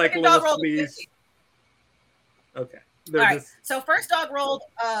they're just like little fleas. Okay. All right. So first dog rolled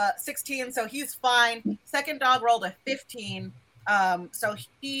 16, so he's fine. Second dog rolled a 15. So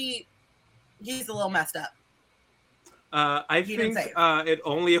he's a little messed up. I think it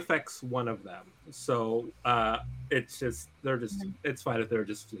only affects one of them. So it's just it's fine if they're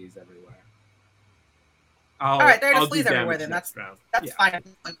just fleas everywhere. All right, they're just fleas everywhere then. That's fine.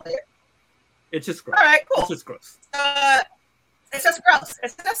 It's just gross. All right, cool. It's just gross. It's just gross.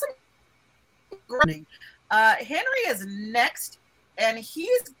 It's just some groaning. Henry is next, and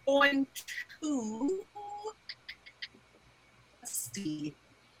he's going to let's see.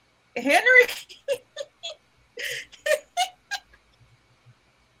 Henry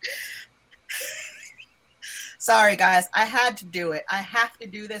Sorry, guys. I had to do it. I have to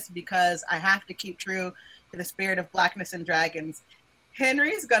do this because I have to keep true to the spirit of Blackness and Dragons.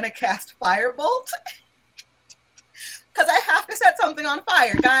 Henry's going to cast Firebolt because I have to set something on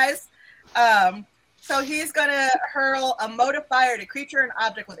fire, guys. So he's going to hurl a mote of fire at a creature and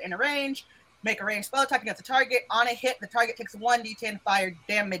object within a range. Make a ranged spell attack against the target. On a hit, the target takes 1d10 fire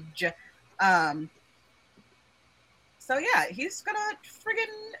damage. So yeah, he's going to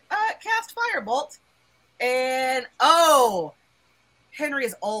friggin' cast Firebolt. And, Henry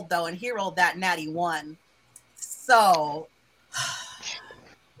is old, though, and he rolled that natty 1. So,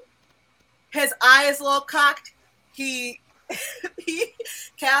 his eye is a little cocked. He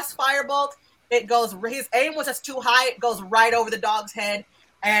casts Firebolt. It goes, his aim was just too high. It goes right over the dog's head,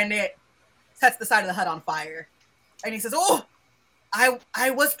 and it sets the side of the hut on fire. And he says, I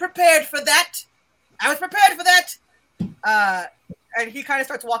was prepared for that. I was prepared for that. And he kind of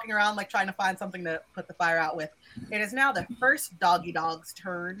starts walking around, like, trying to find something to put the fire out with. It is now the first doggy dog's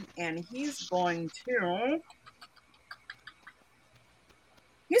turn, and he's going to...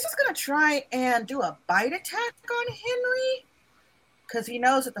 He's just going to try and do a bite attack on Henry, because he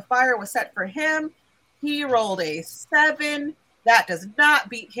knows that the fire was set for him. He rolled a 7. That does not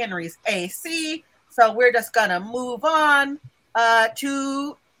beat Henry's AC, so we're just going to move on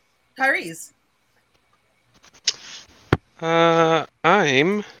to Tyrese.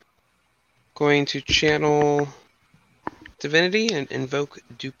 I'm going to channel Divinity and invoke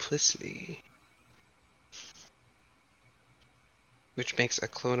Duplicity, which makes a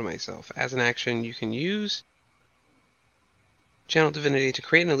clone of myself. As an action, you can use Channel Divinity to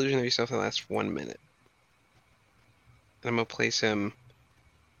create an illusion of yourself that lasts 1 minute. And I'm going to place him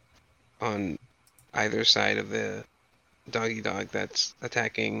on either side of the doggy dog that's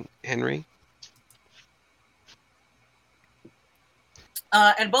attacking Henry.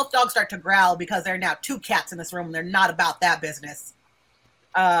 And both dogs start to growl because there are now 2 cats in this room and they're not about that business.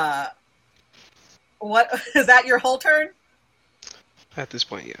 What is that? Your whole turn? At this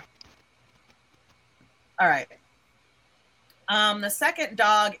point, yeah. All right. The second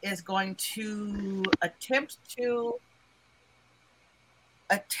dog is going to attempt to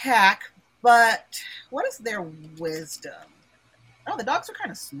attack, but what is their wisdom? Oh, the dogs are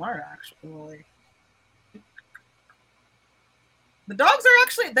kind of smart, actually. The dogs are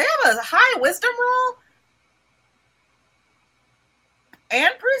actually, they have a high wisdom roll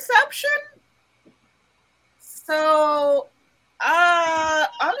and perception. So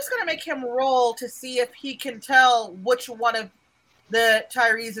I'm just going to make him roll to see if he can tell which one of the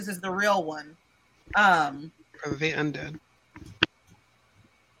Tyreses is the real one. Are they undead?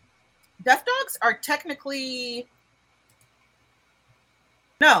 Death dogs are technically...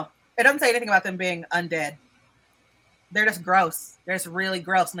 No, it doesn't say anything about them being undead. They're just gross. They're just really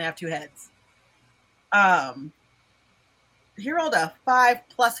gross, and they have 2 heads. He rolled a 5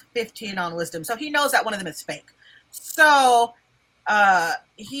 plus 15 on wisdom, so he knows that one of them is fake. So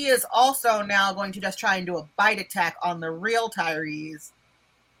he is also now going to just try and do a bite attack on the real Tyrese.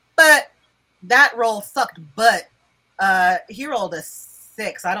 But that roll sucked butt. He rolled a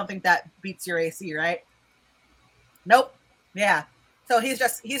 6. I don't think that beats your AC, right? Nope. Yeah. So he's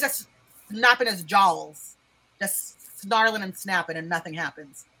just snapping his jaws. Just snarling and snapping, and nothing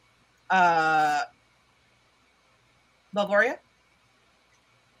happens. Belgoria?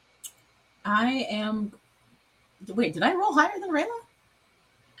 I am... Wait, did I roll higher than Rayla?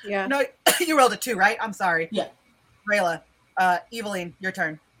 Yeah. No, you rolled a 2, right? I'm sorry. Yeah. Rayla, Eveline, your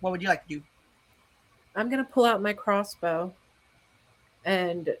turn. What would you like to do? I'm going to pull out my crossbow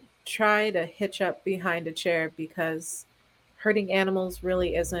and try to hitch up behind a chair because hurting animals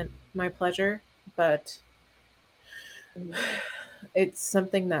really isn't my pleasure, but it's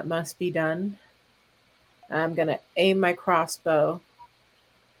something that must be done. I'm going to aim my crossbow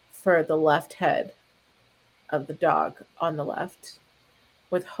for the left head of the dog on the left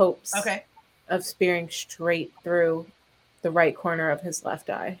with hopes of spearing straight through the right corner of his left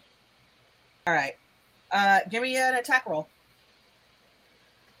eye. All right. Give me an attack roll.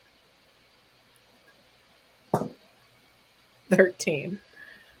 $13.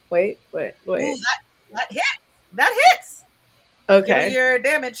 Wait. Ooh, that hit. That hits. Okay. Give me your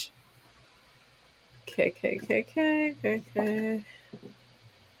damage. Okay.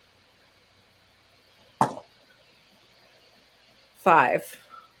 5.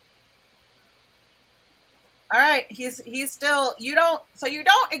 All right, he's still, you don't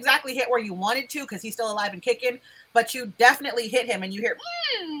exactly hit where you wanted to because he's still alive and kicking, but you definitely hit him, and you hear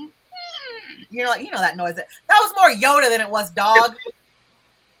you know that noise. That was more Yoda than it was dog.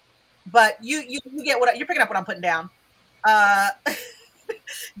 But you get what you're picking up what I'm putting down.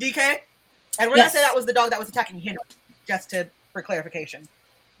 DK, and we're gonna say that was the dog that was attacking him, just for clarification.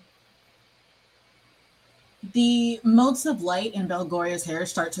 The motes of light in Belgoria's hair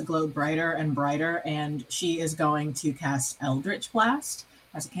start to glow brighter and brighter, and she is going to cast Eldritch Blast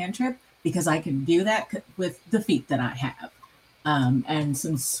as a cantrip because I can do that with the feat that I have. And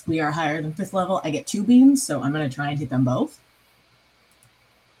since we are higher than 5th level, I get 2 beams, so I'm going to try and hit them both.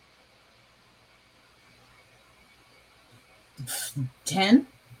 $10.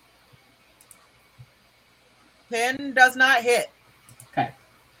 10 does not hit. Okay.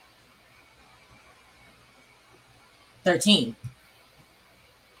 13.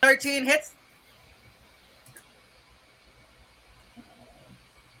 13 hits.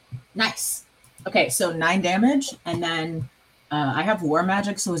 Nice. Okay, so 9 damage, and then I have War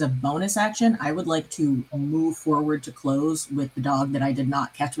Magic, so as a bonus action, I would like to move forward to close with the dog that I did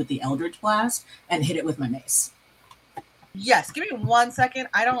not catch with the Eldritch Blast and hit it with my mace. Yes, give me 1 second.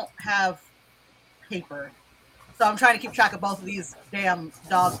 I don't have paper, so I'm trying to keep track of both of these damn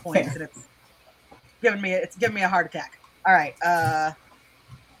dog points, and it's giving me a heart attack. All right,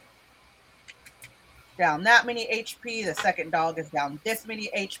 down that many HP. The second dog is down this many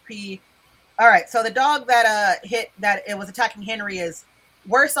HP. All right, so the dog that it was attacking Henry is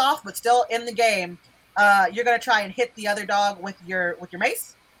worse off, but still in the game. You're gonna try and hit the other dog with your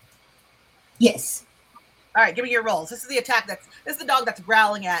mace. Yes. All right, give me your rolls. This is the attack. This is the dog that's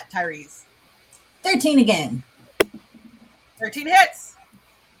growling at Tyrese. 13 again. 13 hits.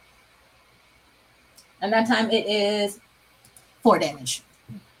 And that time it is 4 damage.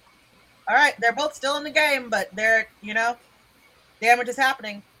 All right, they're both still in the game, but damage is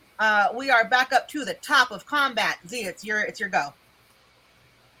happening. We are back up to the top of combat. Z, it's your go.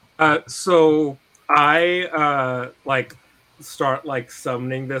 So I start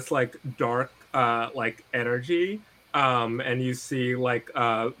summoning this dark energy, and you see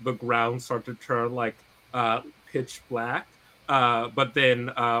the ground start to turn pitch black. but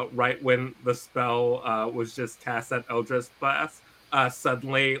then right when the spell was just cast at Eldritch Blast,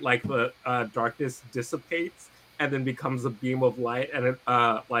 suddenly like the darkness dissipates and then becomes a beam of light, and it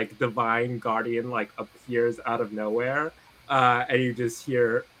like divine guardian like appears out of nowhere, and you just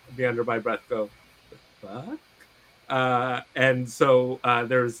hear me under my breath go, "The fuck?" And so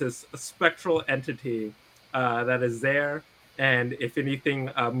there's this spectral entity that is there, and if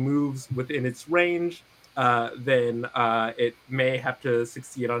anything moves within its range, then it may have to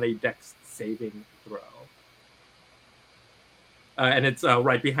succeed on a dex saving throw. And it's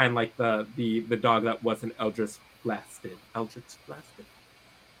right behind like the dog that wasn't Eldritch Blasted.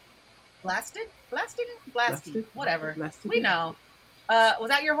 Blasted, whatever. We know. Was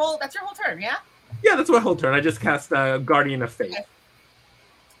that your whole? That's your whole turn, yeah? Yeah, that's my whole turn. I just cast Guardian of Faith. Okay.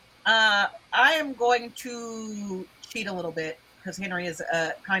 I am going to cheat a little bit because Henry is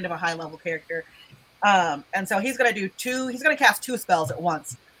kind of a high level character. And so he's going to cast 2 spells at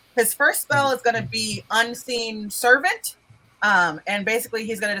once. His first spell is going to be Unseen Servant. And basically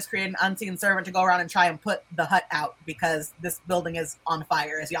he's going to just create an Unseen Servant to go around and try and put the hut out because this building is on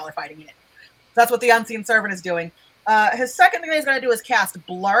fire as y'all are fighting in it. So that's what the Unseen Servant is doing. His second thing he's going to do is cast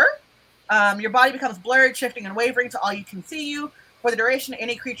Blur. Your body becomes blurred, shifting and wavering to all you can see you. For the duration,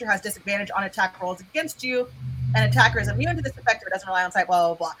 any creature has disadvantage on attack rolls against you. An attacker is immune to this effect if it doesn't rely on sight, blah,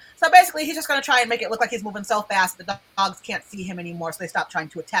 blah, blah. So basically, he's just going to try and make it look like he's moving so fast the dogs can't see him anymore, so they stop trying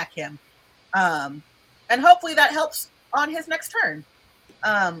to attack him. And hopefully that helps on his next turn.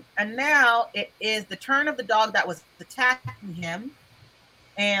 And now it is the turn of the dog that was attacking him.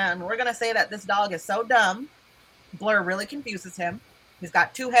 And we're going to say that this dog is so dumb. Blur really confuses him. He's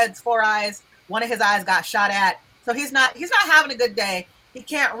got 2 heads, 4 eyes. One of his eyes got shot at. So he's not having a good day. He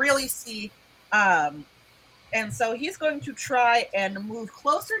can't really see. And so he's going to try and move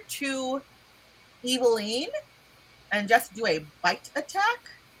closer to Eveline and just do a bite attack.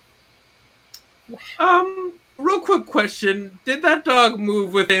 Real quick question. Did that dog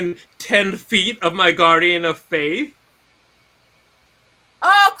move within 10 feet of my Guardian of Faith?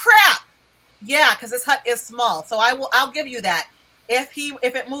 Oh, crap. Yeah, because this hut is small. So I'll give you that. If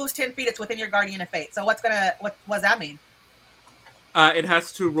it moves 10 feet, it's within your Guardian of Fate. So what does that mean? It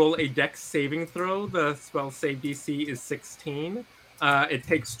has to roll a dex saving throw. The spell save DC is 16. It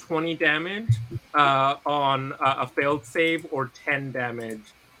takes 20 damage on a failed save or 10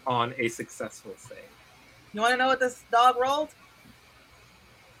 damage on a successful save. You want to know what this dog rolled?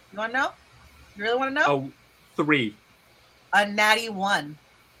 You want to know? You really want to know? Oh, 3. A natty 1.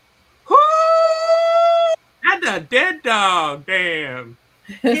 And a dead dog, damn.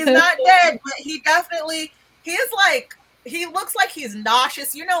 He's not dead, but he looks like he's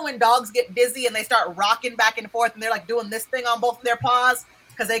nauseous. You know when dogs get dizzy and they start rocking back and forth and they're like doing this thing on both of their paws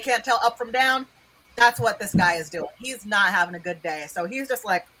because they can't tell up from down? That's what this guy is doing. He's not having a good day. So he's just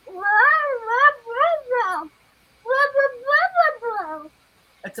like,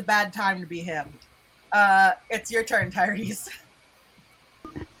 it's a bad time to be him. It's your turn, Tyrese.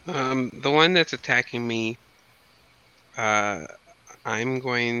 The one that's attacking me, I'm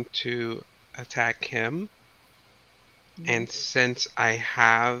going to attack him. And since I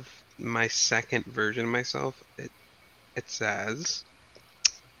have my second version of myself, it says,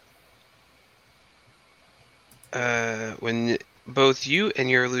 when both you and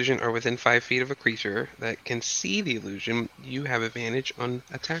your illusion are within 5 feet of a creature that can see the illusion, you have advantage on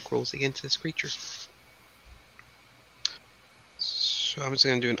attack rolls against this creature. So I'm just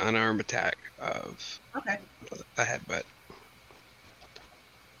going to do an unarmed attack of a headbutt.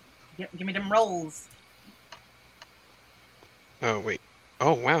 Give me them rolls. Oh, wait.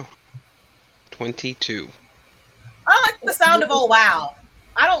 Oh, wow. 22. I like the sound of oh, wow.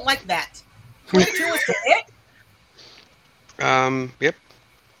 I don't like that. 22 is to hit? Yep.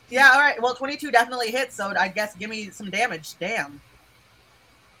 Yeah, all right. Well, 22 definitely hits, so I guess give me some damage. Damn.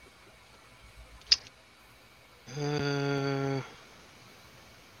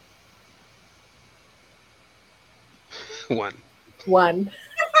 1.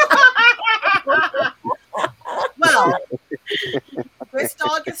 Well, this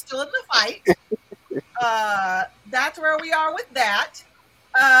dog is still in the fight. That's where we are with that.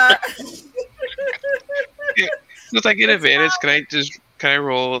 Since I get advantage, can I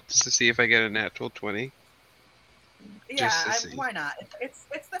roll just to see if I get a natural 20? Yeah, why not? It's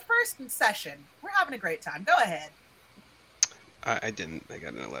the first session. We're having a great time. Go ahead. I didn't. I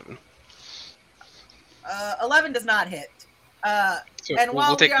got an 11. 11 does not hit. And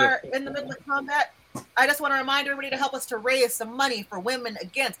while we are in the middle of combat, I just want to remind everybody to help us to raise some money for women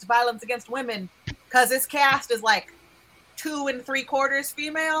against violence against women, because this cast is like 2 3/4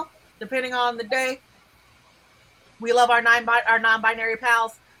 female, depending on the day. We love our non-binary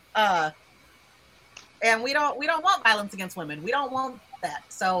pals. And we don't want violence against women. We don't want that.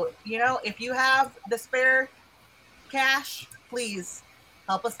 So, you know, if you have the spare cash, please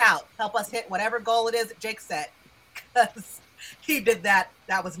help us out. Help us hit whatever goal it is that Jake set. Because he did that.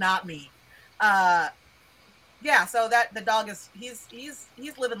 That was not me. Yeah, so that the dog is he's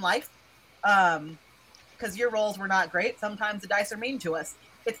living life. Because your rolls were not great. Sometimes the dice are mean to us.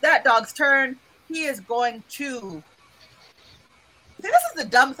 It's that dog's turn. He is going to. See, this is the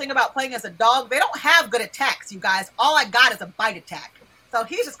dumb thing about playing as a dog. They don't have good attacks, you guys. All I got is a bite attack. So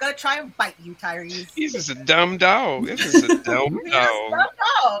he's just going to try and bite you, Tyrese. He's just a dumb dog. This is a dumb He's a dumb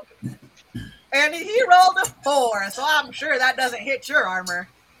dog. And he rolled a 4, so I'm sure that doesn't hit your armor.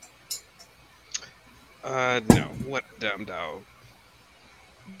 No. What a dumb dog.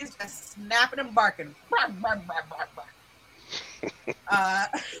 He's just snapping and barking.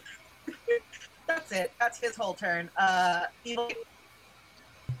 That's it. That's his whole turn. Evil.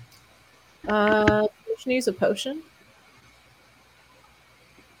 Can you use a potion?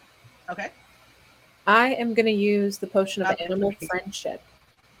 Okay. I am going to use the potion of animal friendship.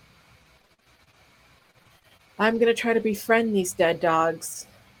 I'm going to try to befriend these dead dogs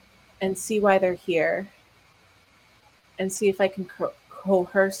and see why they're here and see if I can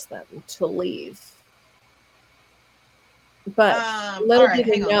coerce them to leave. But little do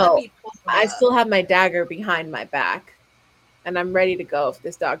they know, I still have my dagger behind my back and I'm ready to go if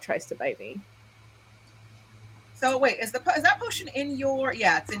this dog tries to bite me. So wait, is that potion in your?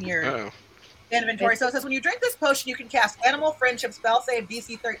 Yeah, it's in your inventory. So it says when you drink this potion, you can cast Animal Friendship spell save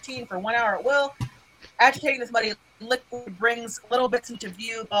DC 13 for 1 hour at will. Agitating this muddy liquid brings little bits into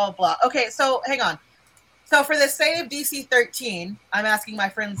view. Blah blah. Okay, so hang on. So for this save DC 13, I'm asking my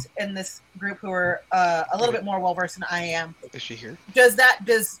friends in this group who are a little bit more well versed than I am. Is she here? Does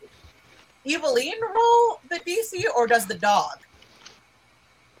Eveline roll the DC or does the dog?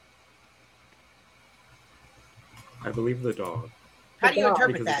 I believe the dog. How do you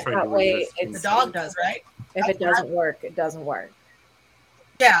interpret that? That way, the dog does, right? If it doesn't work, it doesn't work.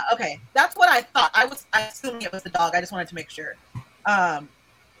 Yeah, okay. That's what I thought. I assuming it was the dog. I just wanted to make sure.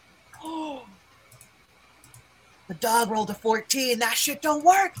 The dog rolled a 14. That shit don't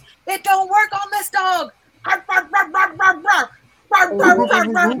work. It don't work on this dog.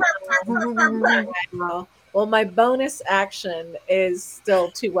 Well, my bonus action is still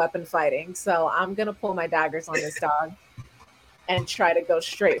 2-weapon fighting, so I'm going to pull my daggers on this dog and try to go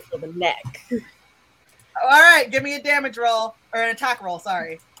straight for the neck. All right, give me a damage roll, or an attack roll,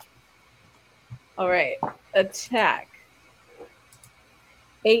 sorry. All right, attack.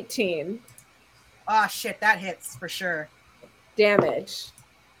 18. Oh, shit, that hits for sure. Damage.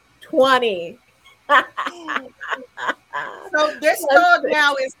 20. So this dog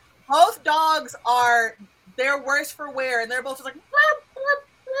now is, both dogs are, they're worse for wear, and they're both just like,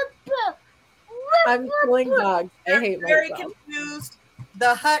 I'm killing dogs. I hate myself. Very confused.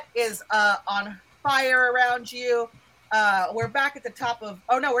 The hut is on fire around you. We're back at the top of,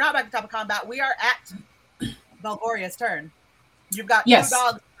 oh no, we're not back at the top of combat. We are at Belgoria's turn. You've got two dogs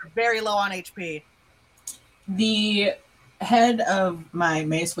that are very low on HP. The head of my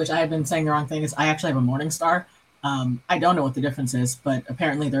mace, which I have been saying the wrong thing, is I actually have a Morning Star. I don't know what the difference is, but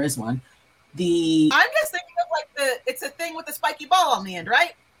apparently there is one. I'm just thinking of like it's a thing with the spiky ball on the end,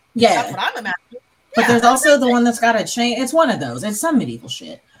 right? Yeah. That's what I'm imagining. But there's also the one that's got a chain. It's one of those. It's some medieval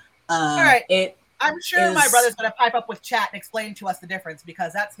shit. All right. I'm sure my brother's going to pipe up with chat and explain to us the difference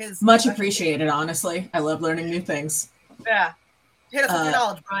because that's his. Much appreciated, honestly. I love learning new things. Yeah. Hit us with your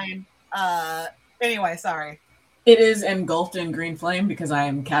knowledge, Brian. Anyway, sorry. It is engulfed in green flame because I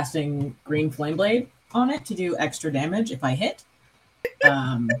am casting green flame blade on it to do extra damage if I hit.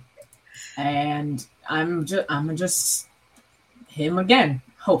 And I'm just hit him again,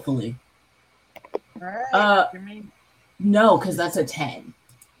 hopefully. All right. No, because that's a 10.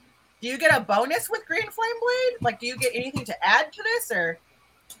 Do you get a bonus with green flame blade? Like, do you get anything to add to this, or?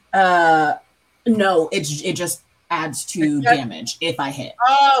 No, it just adds to damage if I hit.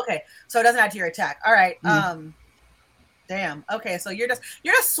 Oh, okay. So it doesn't add to your attack. All right. Damn. Okay, so you're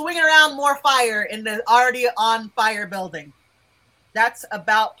just swinging around more fire in the already on fire building. That's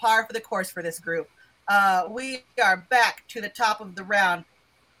about par for the course for this group. We are back to the top of the round.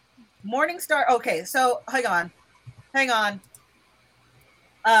 Morningstar. Okay, so hang on.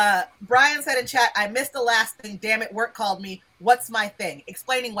 Brian said in chat, I missed the last thing. Damn it, work called me. What's my thing?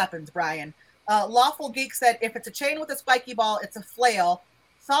 Explaining weapons, Brian. Lawful Geek said, if it's a chain with a spiky ball, it's a flail.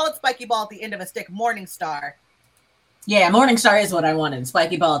 Solid spiky ball at the end of a stick. Morningstar. Yeah, Morningstar is what I wanted.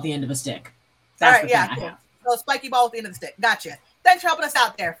 Spiky ball at the end of a stick. That's all right, yeah, cool. So spiky ball at the end of the stick. Gotcha. Thanks for helping us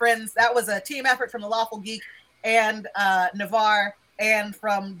out there, friends. That was a team effort from the Lawful Geek and Navarre, and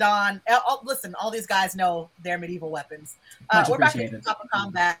from Don. Listen, all these guys know their medieval weapons. We're back to the top of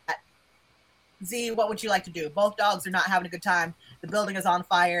combat. Z, what would you like to do? Both dogs are not having a good time. The building is on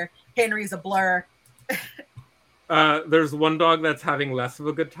fire. Henry's a blur. There's one dog that's having less of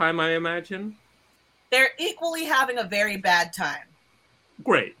a good time, I imagine. They're equally having a very bad time.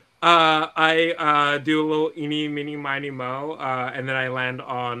 Great. I do a little eeny, meeny, miny, mo, and then I land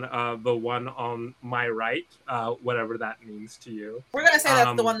on the one on my right, whatever that means to you. We're going to say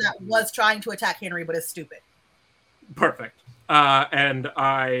that's the one that was trying to attack Henry, but is stupid. Perfect. And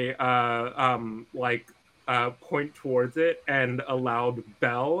I point towards it, and a loud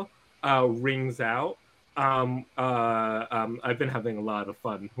bell rings out. I've been having a lot of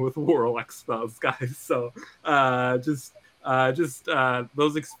fun with Warlock spells, guys. So just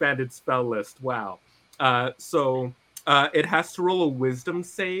those expanded spell list. Wow. So it has to roll a Wisdom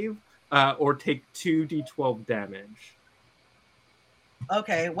save or take 2d12 damage.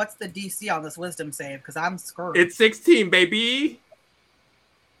 Okay, what's the DC on this Wisdom save? Because I'm screwed. It's 16, baby.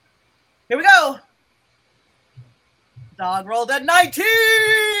 Here we go. Dog rolled a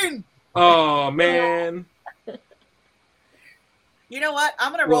 19. Oh, man. You know what?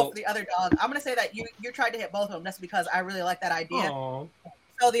 I'm going to roll for the other dog. I'm going to say that you tried to hit both of them. That's because I really like that idea. Aww.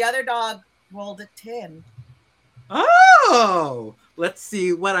 So the other dog rolled a 10. Oh! Let's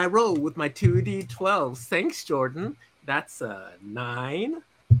see what I roll with my 2d12. Thanks, Jordan. That's a 9.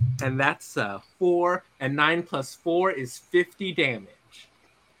 And that's a 4. And 9 plus 4 is 50 damage.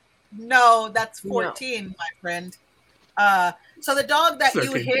 No, that's 14, my friend. So the dog that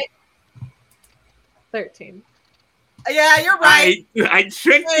 13. you hit... 13. Yeah, you're right. I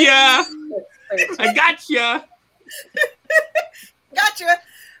tricked ya. I got ya. Gotcha.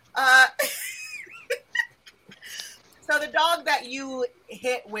 So the dog that you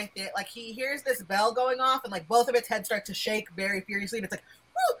hit with it, like he hears this bell going off, and like both of its heads start to shake very furiously. And it's like,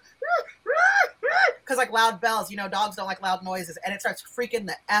 because like loud bells, you know, dogs don't like loud noises, and it starts freaking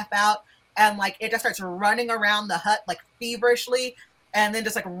the F out, and like it just starts running around the hut like feverishly, and then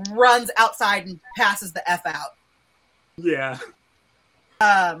just like runs outside and passes the F out. Yeah.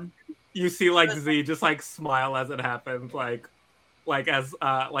 You see like Z just like smile as it happens, like as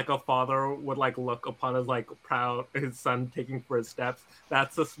like a father would like look upon his like proud his son taking first steps.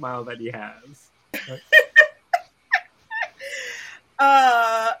 That's the smile that he has.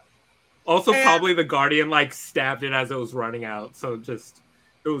 Also, probably the guardian like stabbed it as it was running out, so just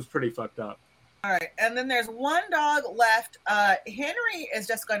it was pretty fucked up. All right, and then there's one dog left. Henry is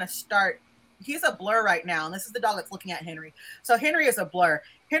just going to start. He's a blur right now, and this is the dog that's looking at Henry. So Henry is a blur.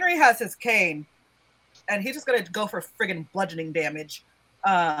 Henry has his cane, and he's just going to go for friggin' bludgeoning damage.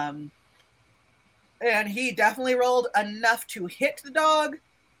 And he definitely rolled enough to hit the dog.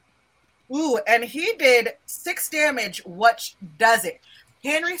 Ooh, and he did 6 damage, which does it.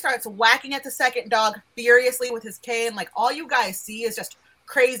 Henry starts whacking at the second dog furiously with his cane. Like, all you guys see is just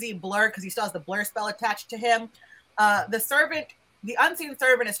crazy blur because he still has the blur spell attached to him. The unseen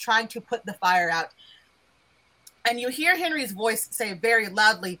servant is trying to put the fire out. And you hear Henry's voice say very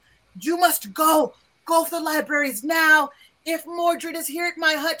loudly, "You must go! Go for the libraries now! If Mordred is here at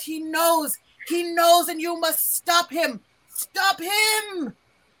my hut, he knows! He knows, and you must stop him! Stop him!"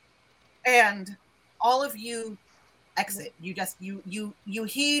 And all of you exit. You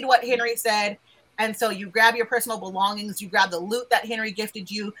heed what Henry said, and so you grab your personal belongings, you grab the loot that Henry gifted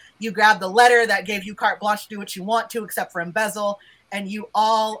you, you grab the letter that gave you carte blanche to do what you want to, except for embezzle, and you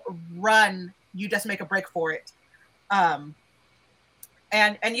all run. You just make a break for it. And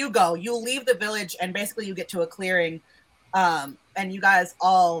you go. You leave the village, and basically you get to a clearing, and you guys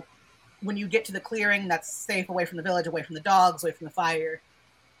all, when you get to the clearing that's safe, away from the village, away from the dogs, away from the fire,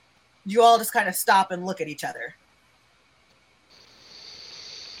 you all just kind of stop and look at each other.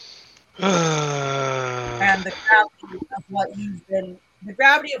 And the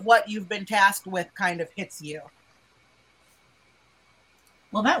gravity of what you've been tasked with kind of hits you.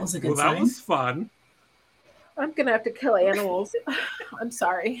 Well, that was a good sign. That was fun. I'm gonna have to kill animals. I'm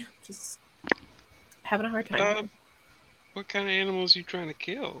sorry. Just having a hard time. What kind of animals are you trying to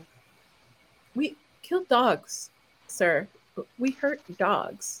kill? We killed dogs, sir. We hurt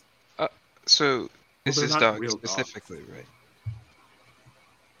dogs. So this is dogs specifically, dogs. Right?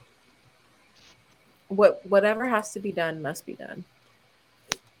 Whatever has to be done must be done.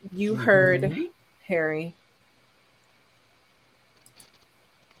 You heard Harry.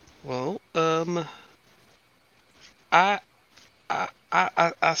 Well, I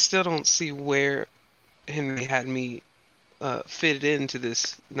still don't see where Henry had me fitted into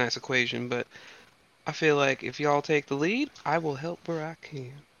this nice equation, but I feel like if y'all take the lead, I will help where I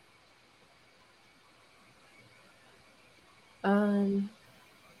can. I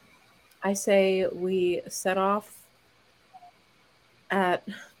say we set off at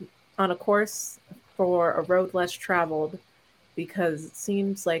on a course for a road less traveled because it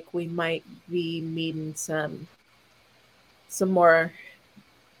seems like we might be meeting some more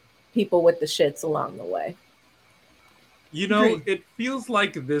people with the shits along the way. You know, Agreed. it feels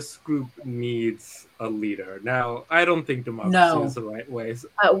like this group needs a leader. Now, I don't think democracy No. is the right way.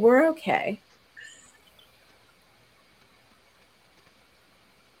 We're okay.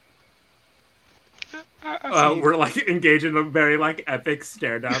 We're like engaged in a very like epic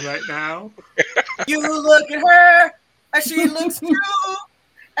stare down right now. You look at her, and she looks at you,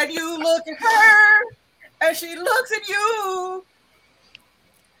 and you look at her, and she looks at you.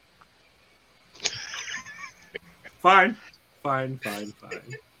 Fine.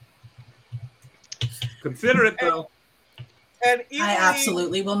 Consider it though. And I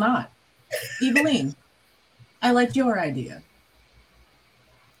absolutely will not. Eveline, I liked your idea.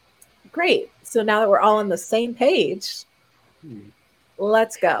 Great. So now that we're all on the same page,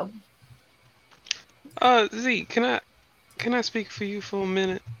 let's go. Z, can I speak for you for a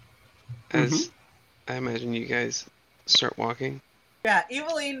minute? As I imagine you guys start walking. Yeah,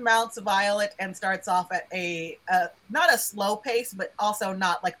 Eveline mounts Violet and starts off at a not a slow pace, but also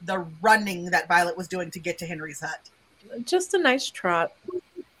not like the running that Violet was doing to get to Henry's hut. Just a nice trot.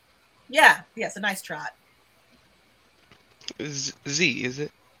 Yeah, yes, a nice trot. Z, is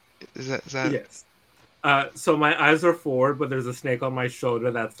it? Is that? Yes. So my eyes are forward, but there's a snake on my shoulder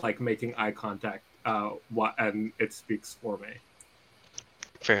that's like making eye contact. And it speaks for me.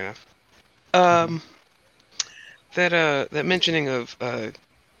 Fair enough. That mentioning of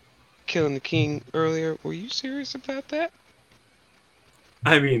killing the king earlier, were you serious about that?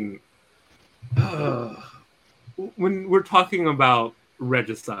 I mean, when we're talking about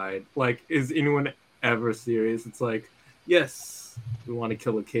regicide, like, is anyone ever serious? It's like, yes, we want to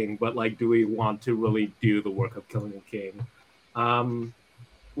kill a king, but like, do we want to really do the work of killing a king?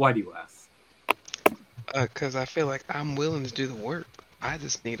 Why do you ask? Because I feel like I'm willing to do the work. I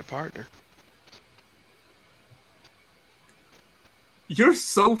just need a partner. You're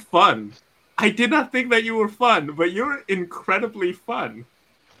so fun. I did not think that you were fun, but you're incredibly fun.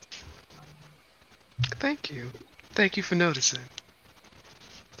 Thank you. Thank you for noticing.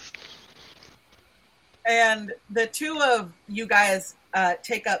 And the two of you guys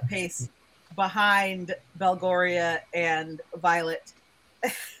take up pace behind Belgoria and Violet.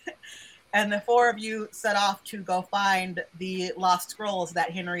 And the four of you set off to go find the lost scrolls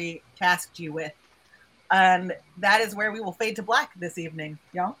that Henry tasked you with. And that is where we will fade to black this evening,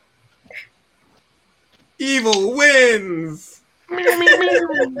 y'all. Evil wins!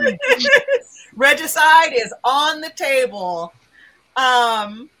 Regicide is on the table.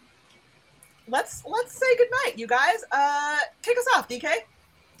 Let's say goodnight, you guys. Kick us off, DK.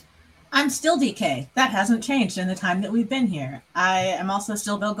 I'm still DK. That hasn't changed in the time that we've been here. I am also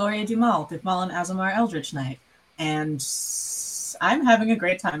still Belgoria Dumal, the Fallen Azamar Eldritch Knight. And I'm having a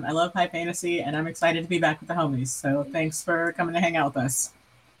great time. I love high fantasy, and I'm excited to be back with the homies. So thanks for coming to hang out with us.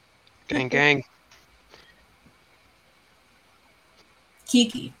 Gang, gang.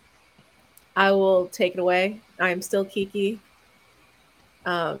 Kiki. I will take it away. I am still Kiki.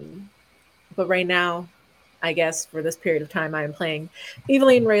 But right now, I guess for this period of time, I am playing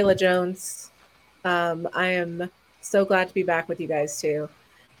Eveline Rayla Jones. I am so glad to be back with you guys too.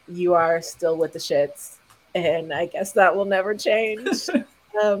 You are still with the shits, and I guess that will never change.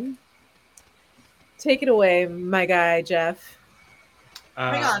 Take it away, my guy, Jeff.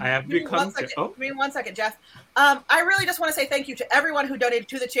 Hang on. I have Give me become... one second. Oh. Give me 1 second, Jeff. I really just want to say thank you to everyone who donated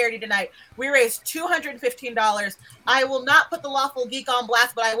to the charity tonight. We raised $215. I will not put the Lawful Geek on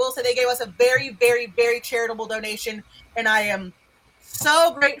blast, but I will say they gave us a very, very, very charitable donation, and I am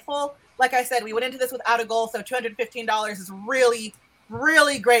so grateful. Like I said, we went into this without a goal, so $215 is really,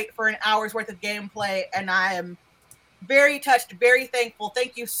 really great for an hour's worth of gameplay, and I am very touched, very thankful.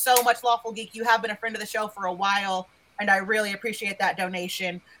 Thank you so much, Lawful Geek. You have been a friend of the show for a while, and I really appreciate that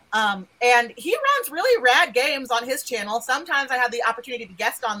donation. And he runs really rad games on his channel. Sometimes I have the opportunity to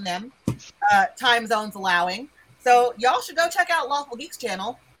guest on them, time zones allowing. So y'all should go check out Lawful Geek's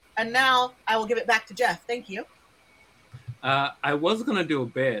channel. And now I will give it back to Jeff. Thank you. I was going to do a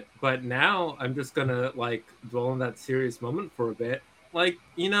bit, but now I'm just going to like dwell on that serious moment for a bit. Like,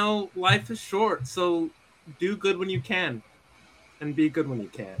 you know, life is short, so do good when you can and be good when you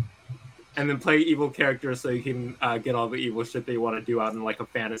can. And then play evil characters so you can get all the evil shit that you want to do out in like a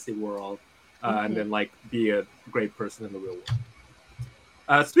fantasy world, and then like be a great person in the real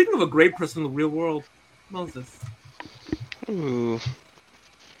world. Speaking of a great person in the real world, Moses. Ooh.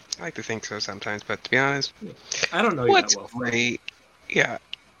 I like to think so sometimes, but to be honest, I don't know what's you that well. great? Yeah,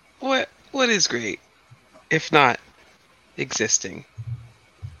 what is great if not existing?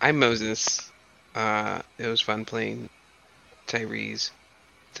 I'm Moses. It was fun playing Tyrese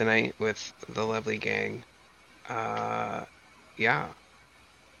tonight with the lovely gang. Yeah,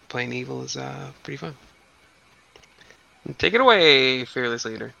 playing evil is pretty fun. Take it away, fearless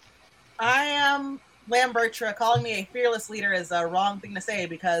leader. I am Lambertra. Calling me a fearless leader is a wrong thing to say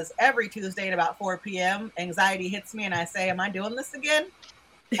because every Tuesday at about 4 p.m., anxiety hits me and I say, am I doing this again?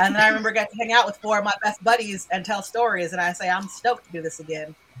 And then I remember getting to hang out with 4 of my best buddies and tell stories, and I say, I'm stoked to do this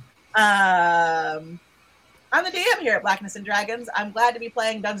again. I'm the DM here at Blackness and Dragons. I'm glad to be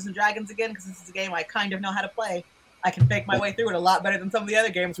playing Dungeons and Dragons again because this is a game I kind of know how to play. I can fake my way through it a lot better than some of the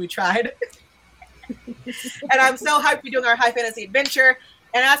other games we tried. And I'm so hyped to be doing our high fantasy adventure.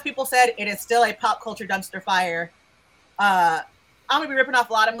 And as people said, it is still a pop culture dumpster fire. I'm going to be ripping off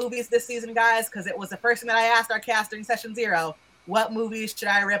a lot of movies this season, guys, because it was the first thing that I asked our cast during session 0. What movies should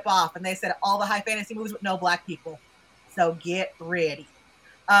I rip off? And they said all the high fantasy movies with no black people. So get ready.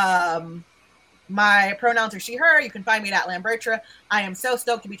 My pronouns are she, her. You can find me at Lambertra. I am so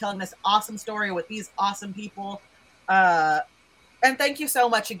stoked to be telling this awesome story with these awesome people. And thank you so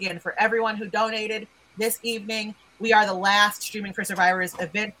much again for everyone who donated this evening. We are the last Streaming for Survivors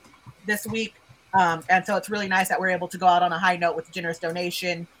event this week. And so it's really nice that we're able to go out on a high note with a generous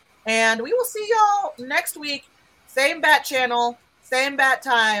donation. And we will see y'all next week. Same bat channel, same bat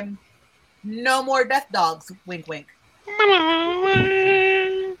time. No more death dogs. Wink, wink.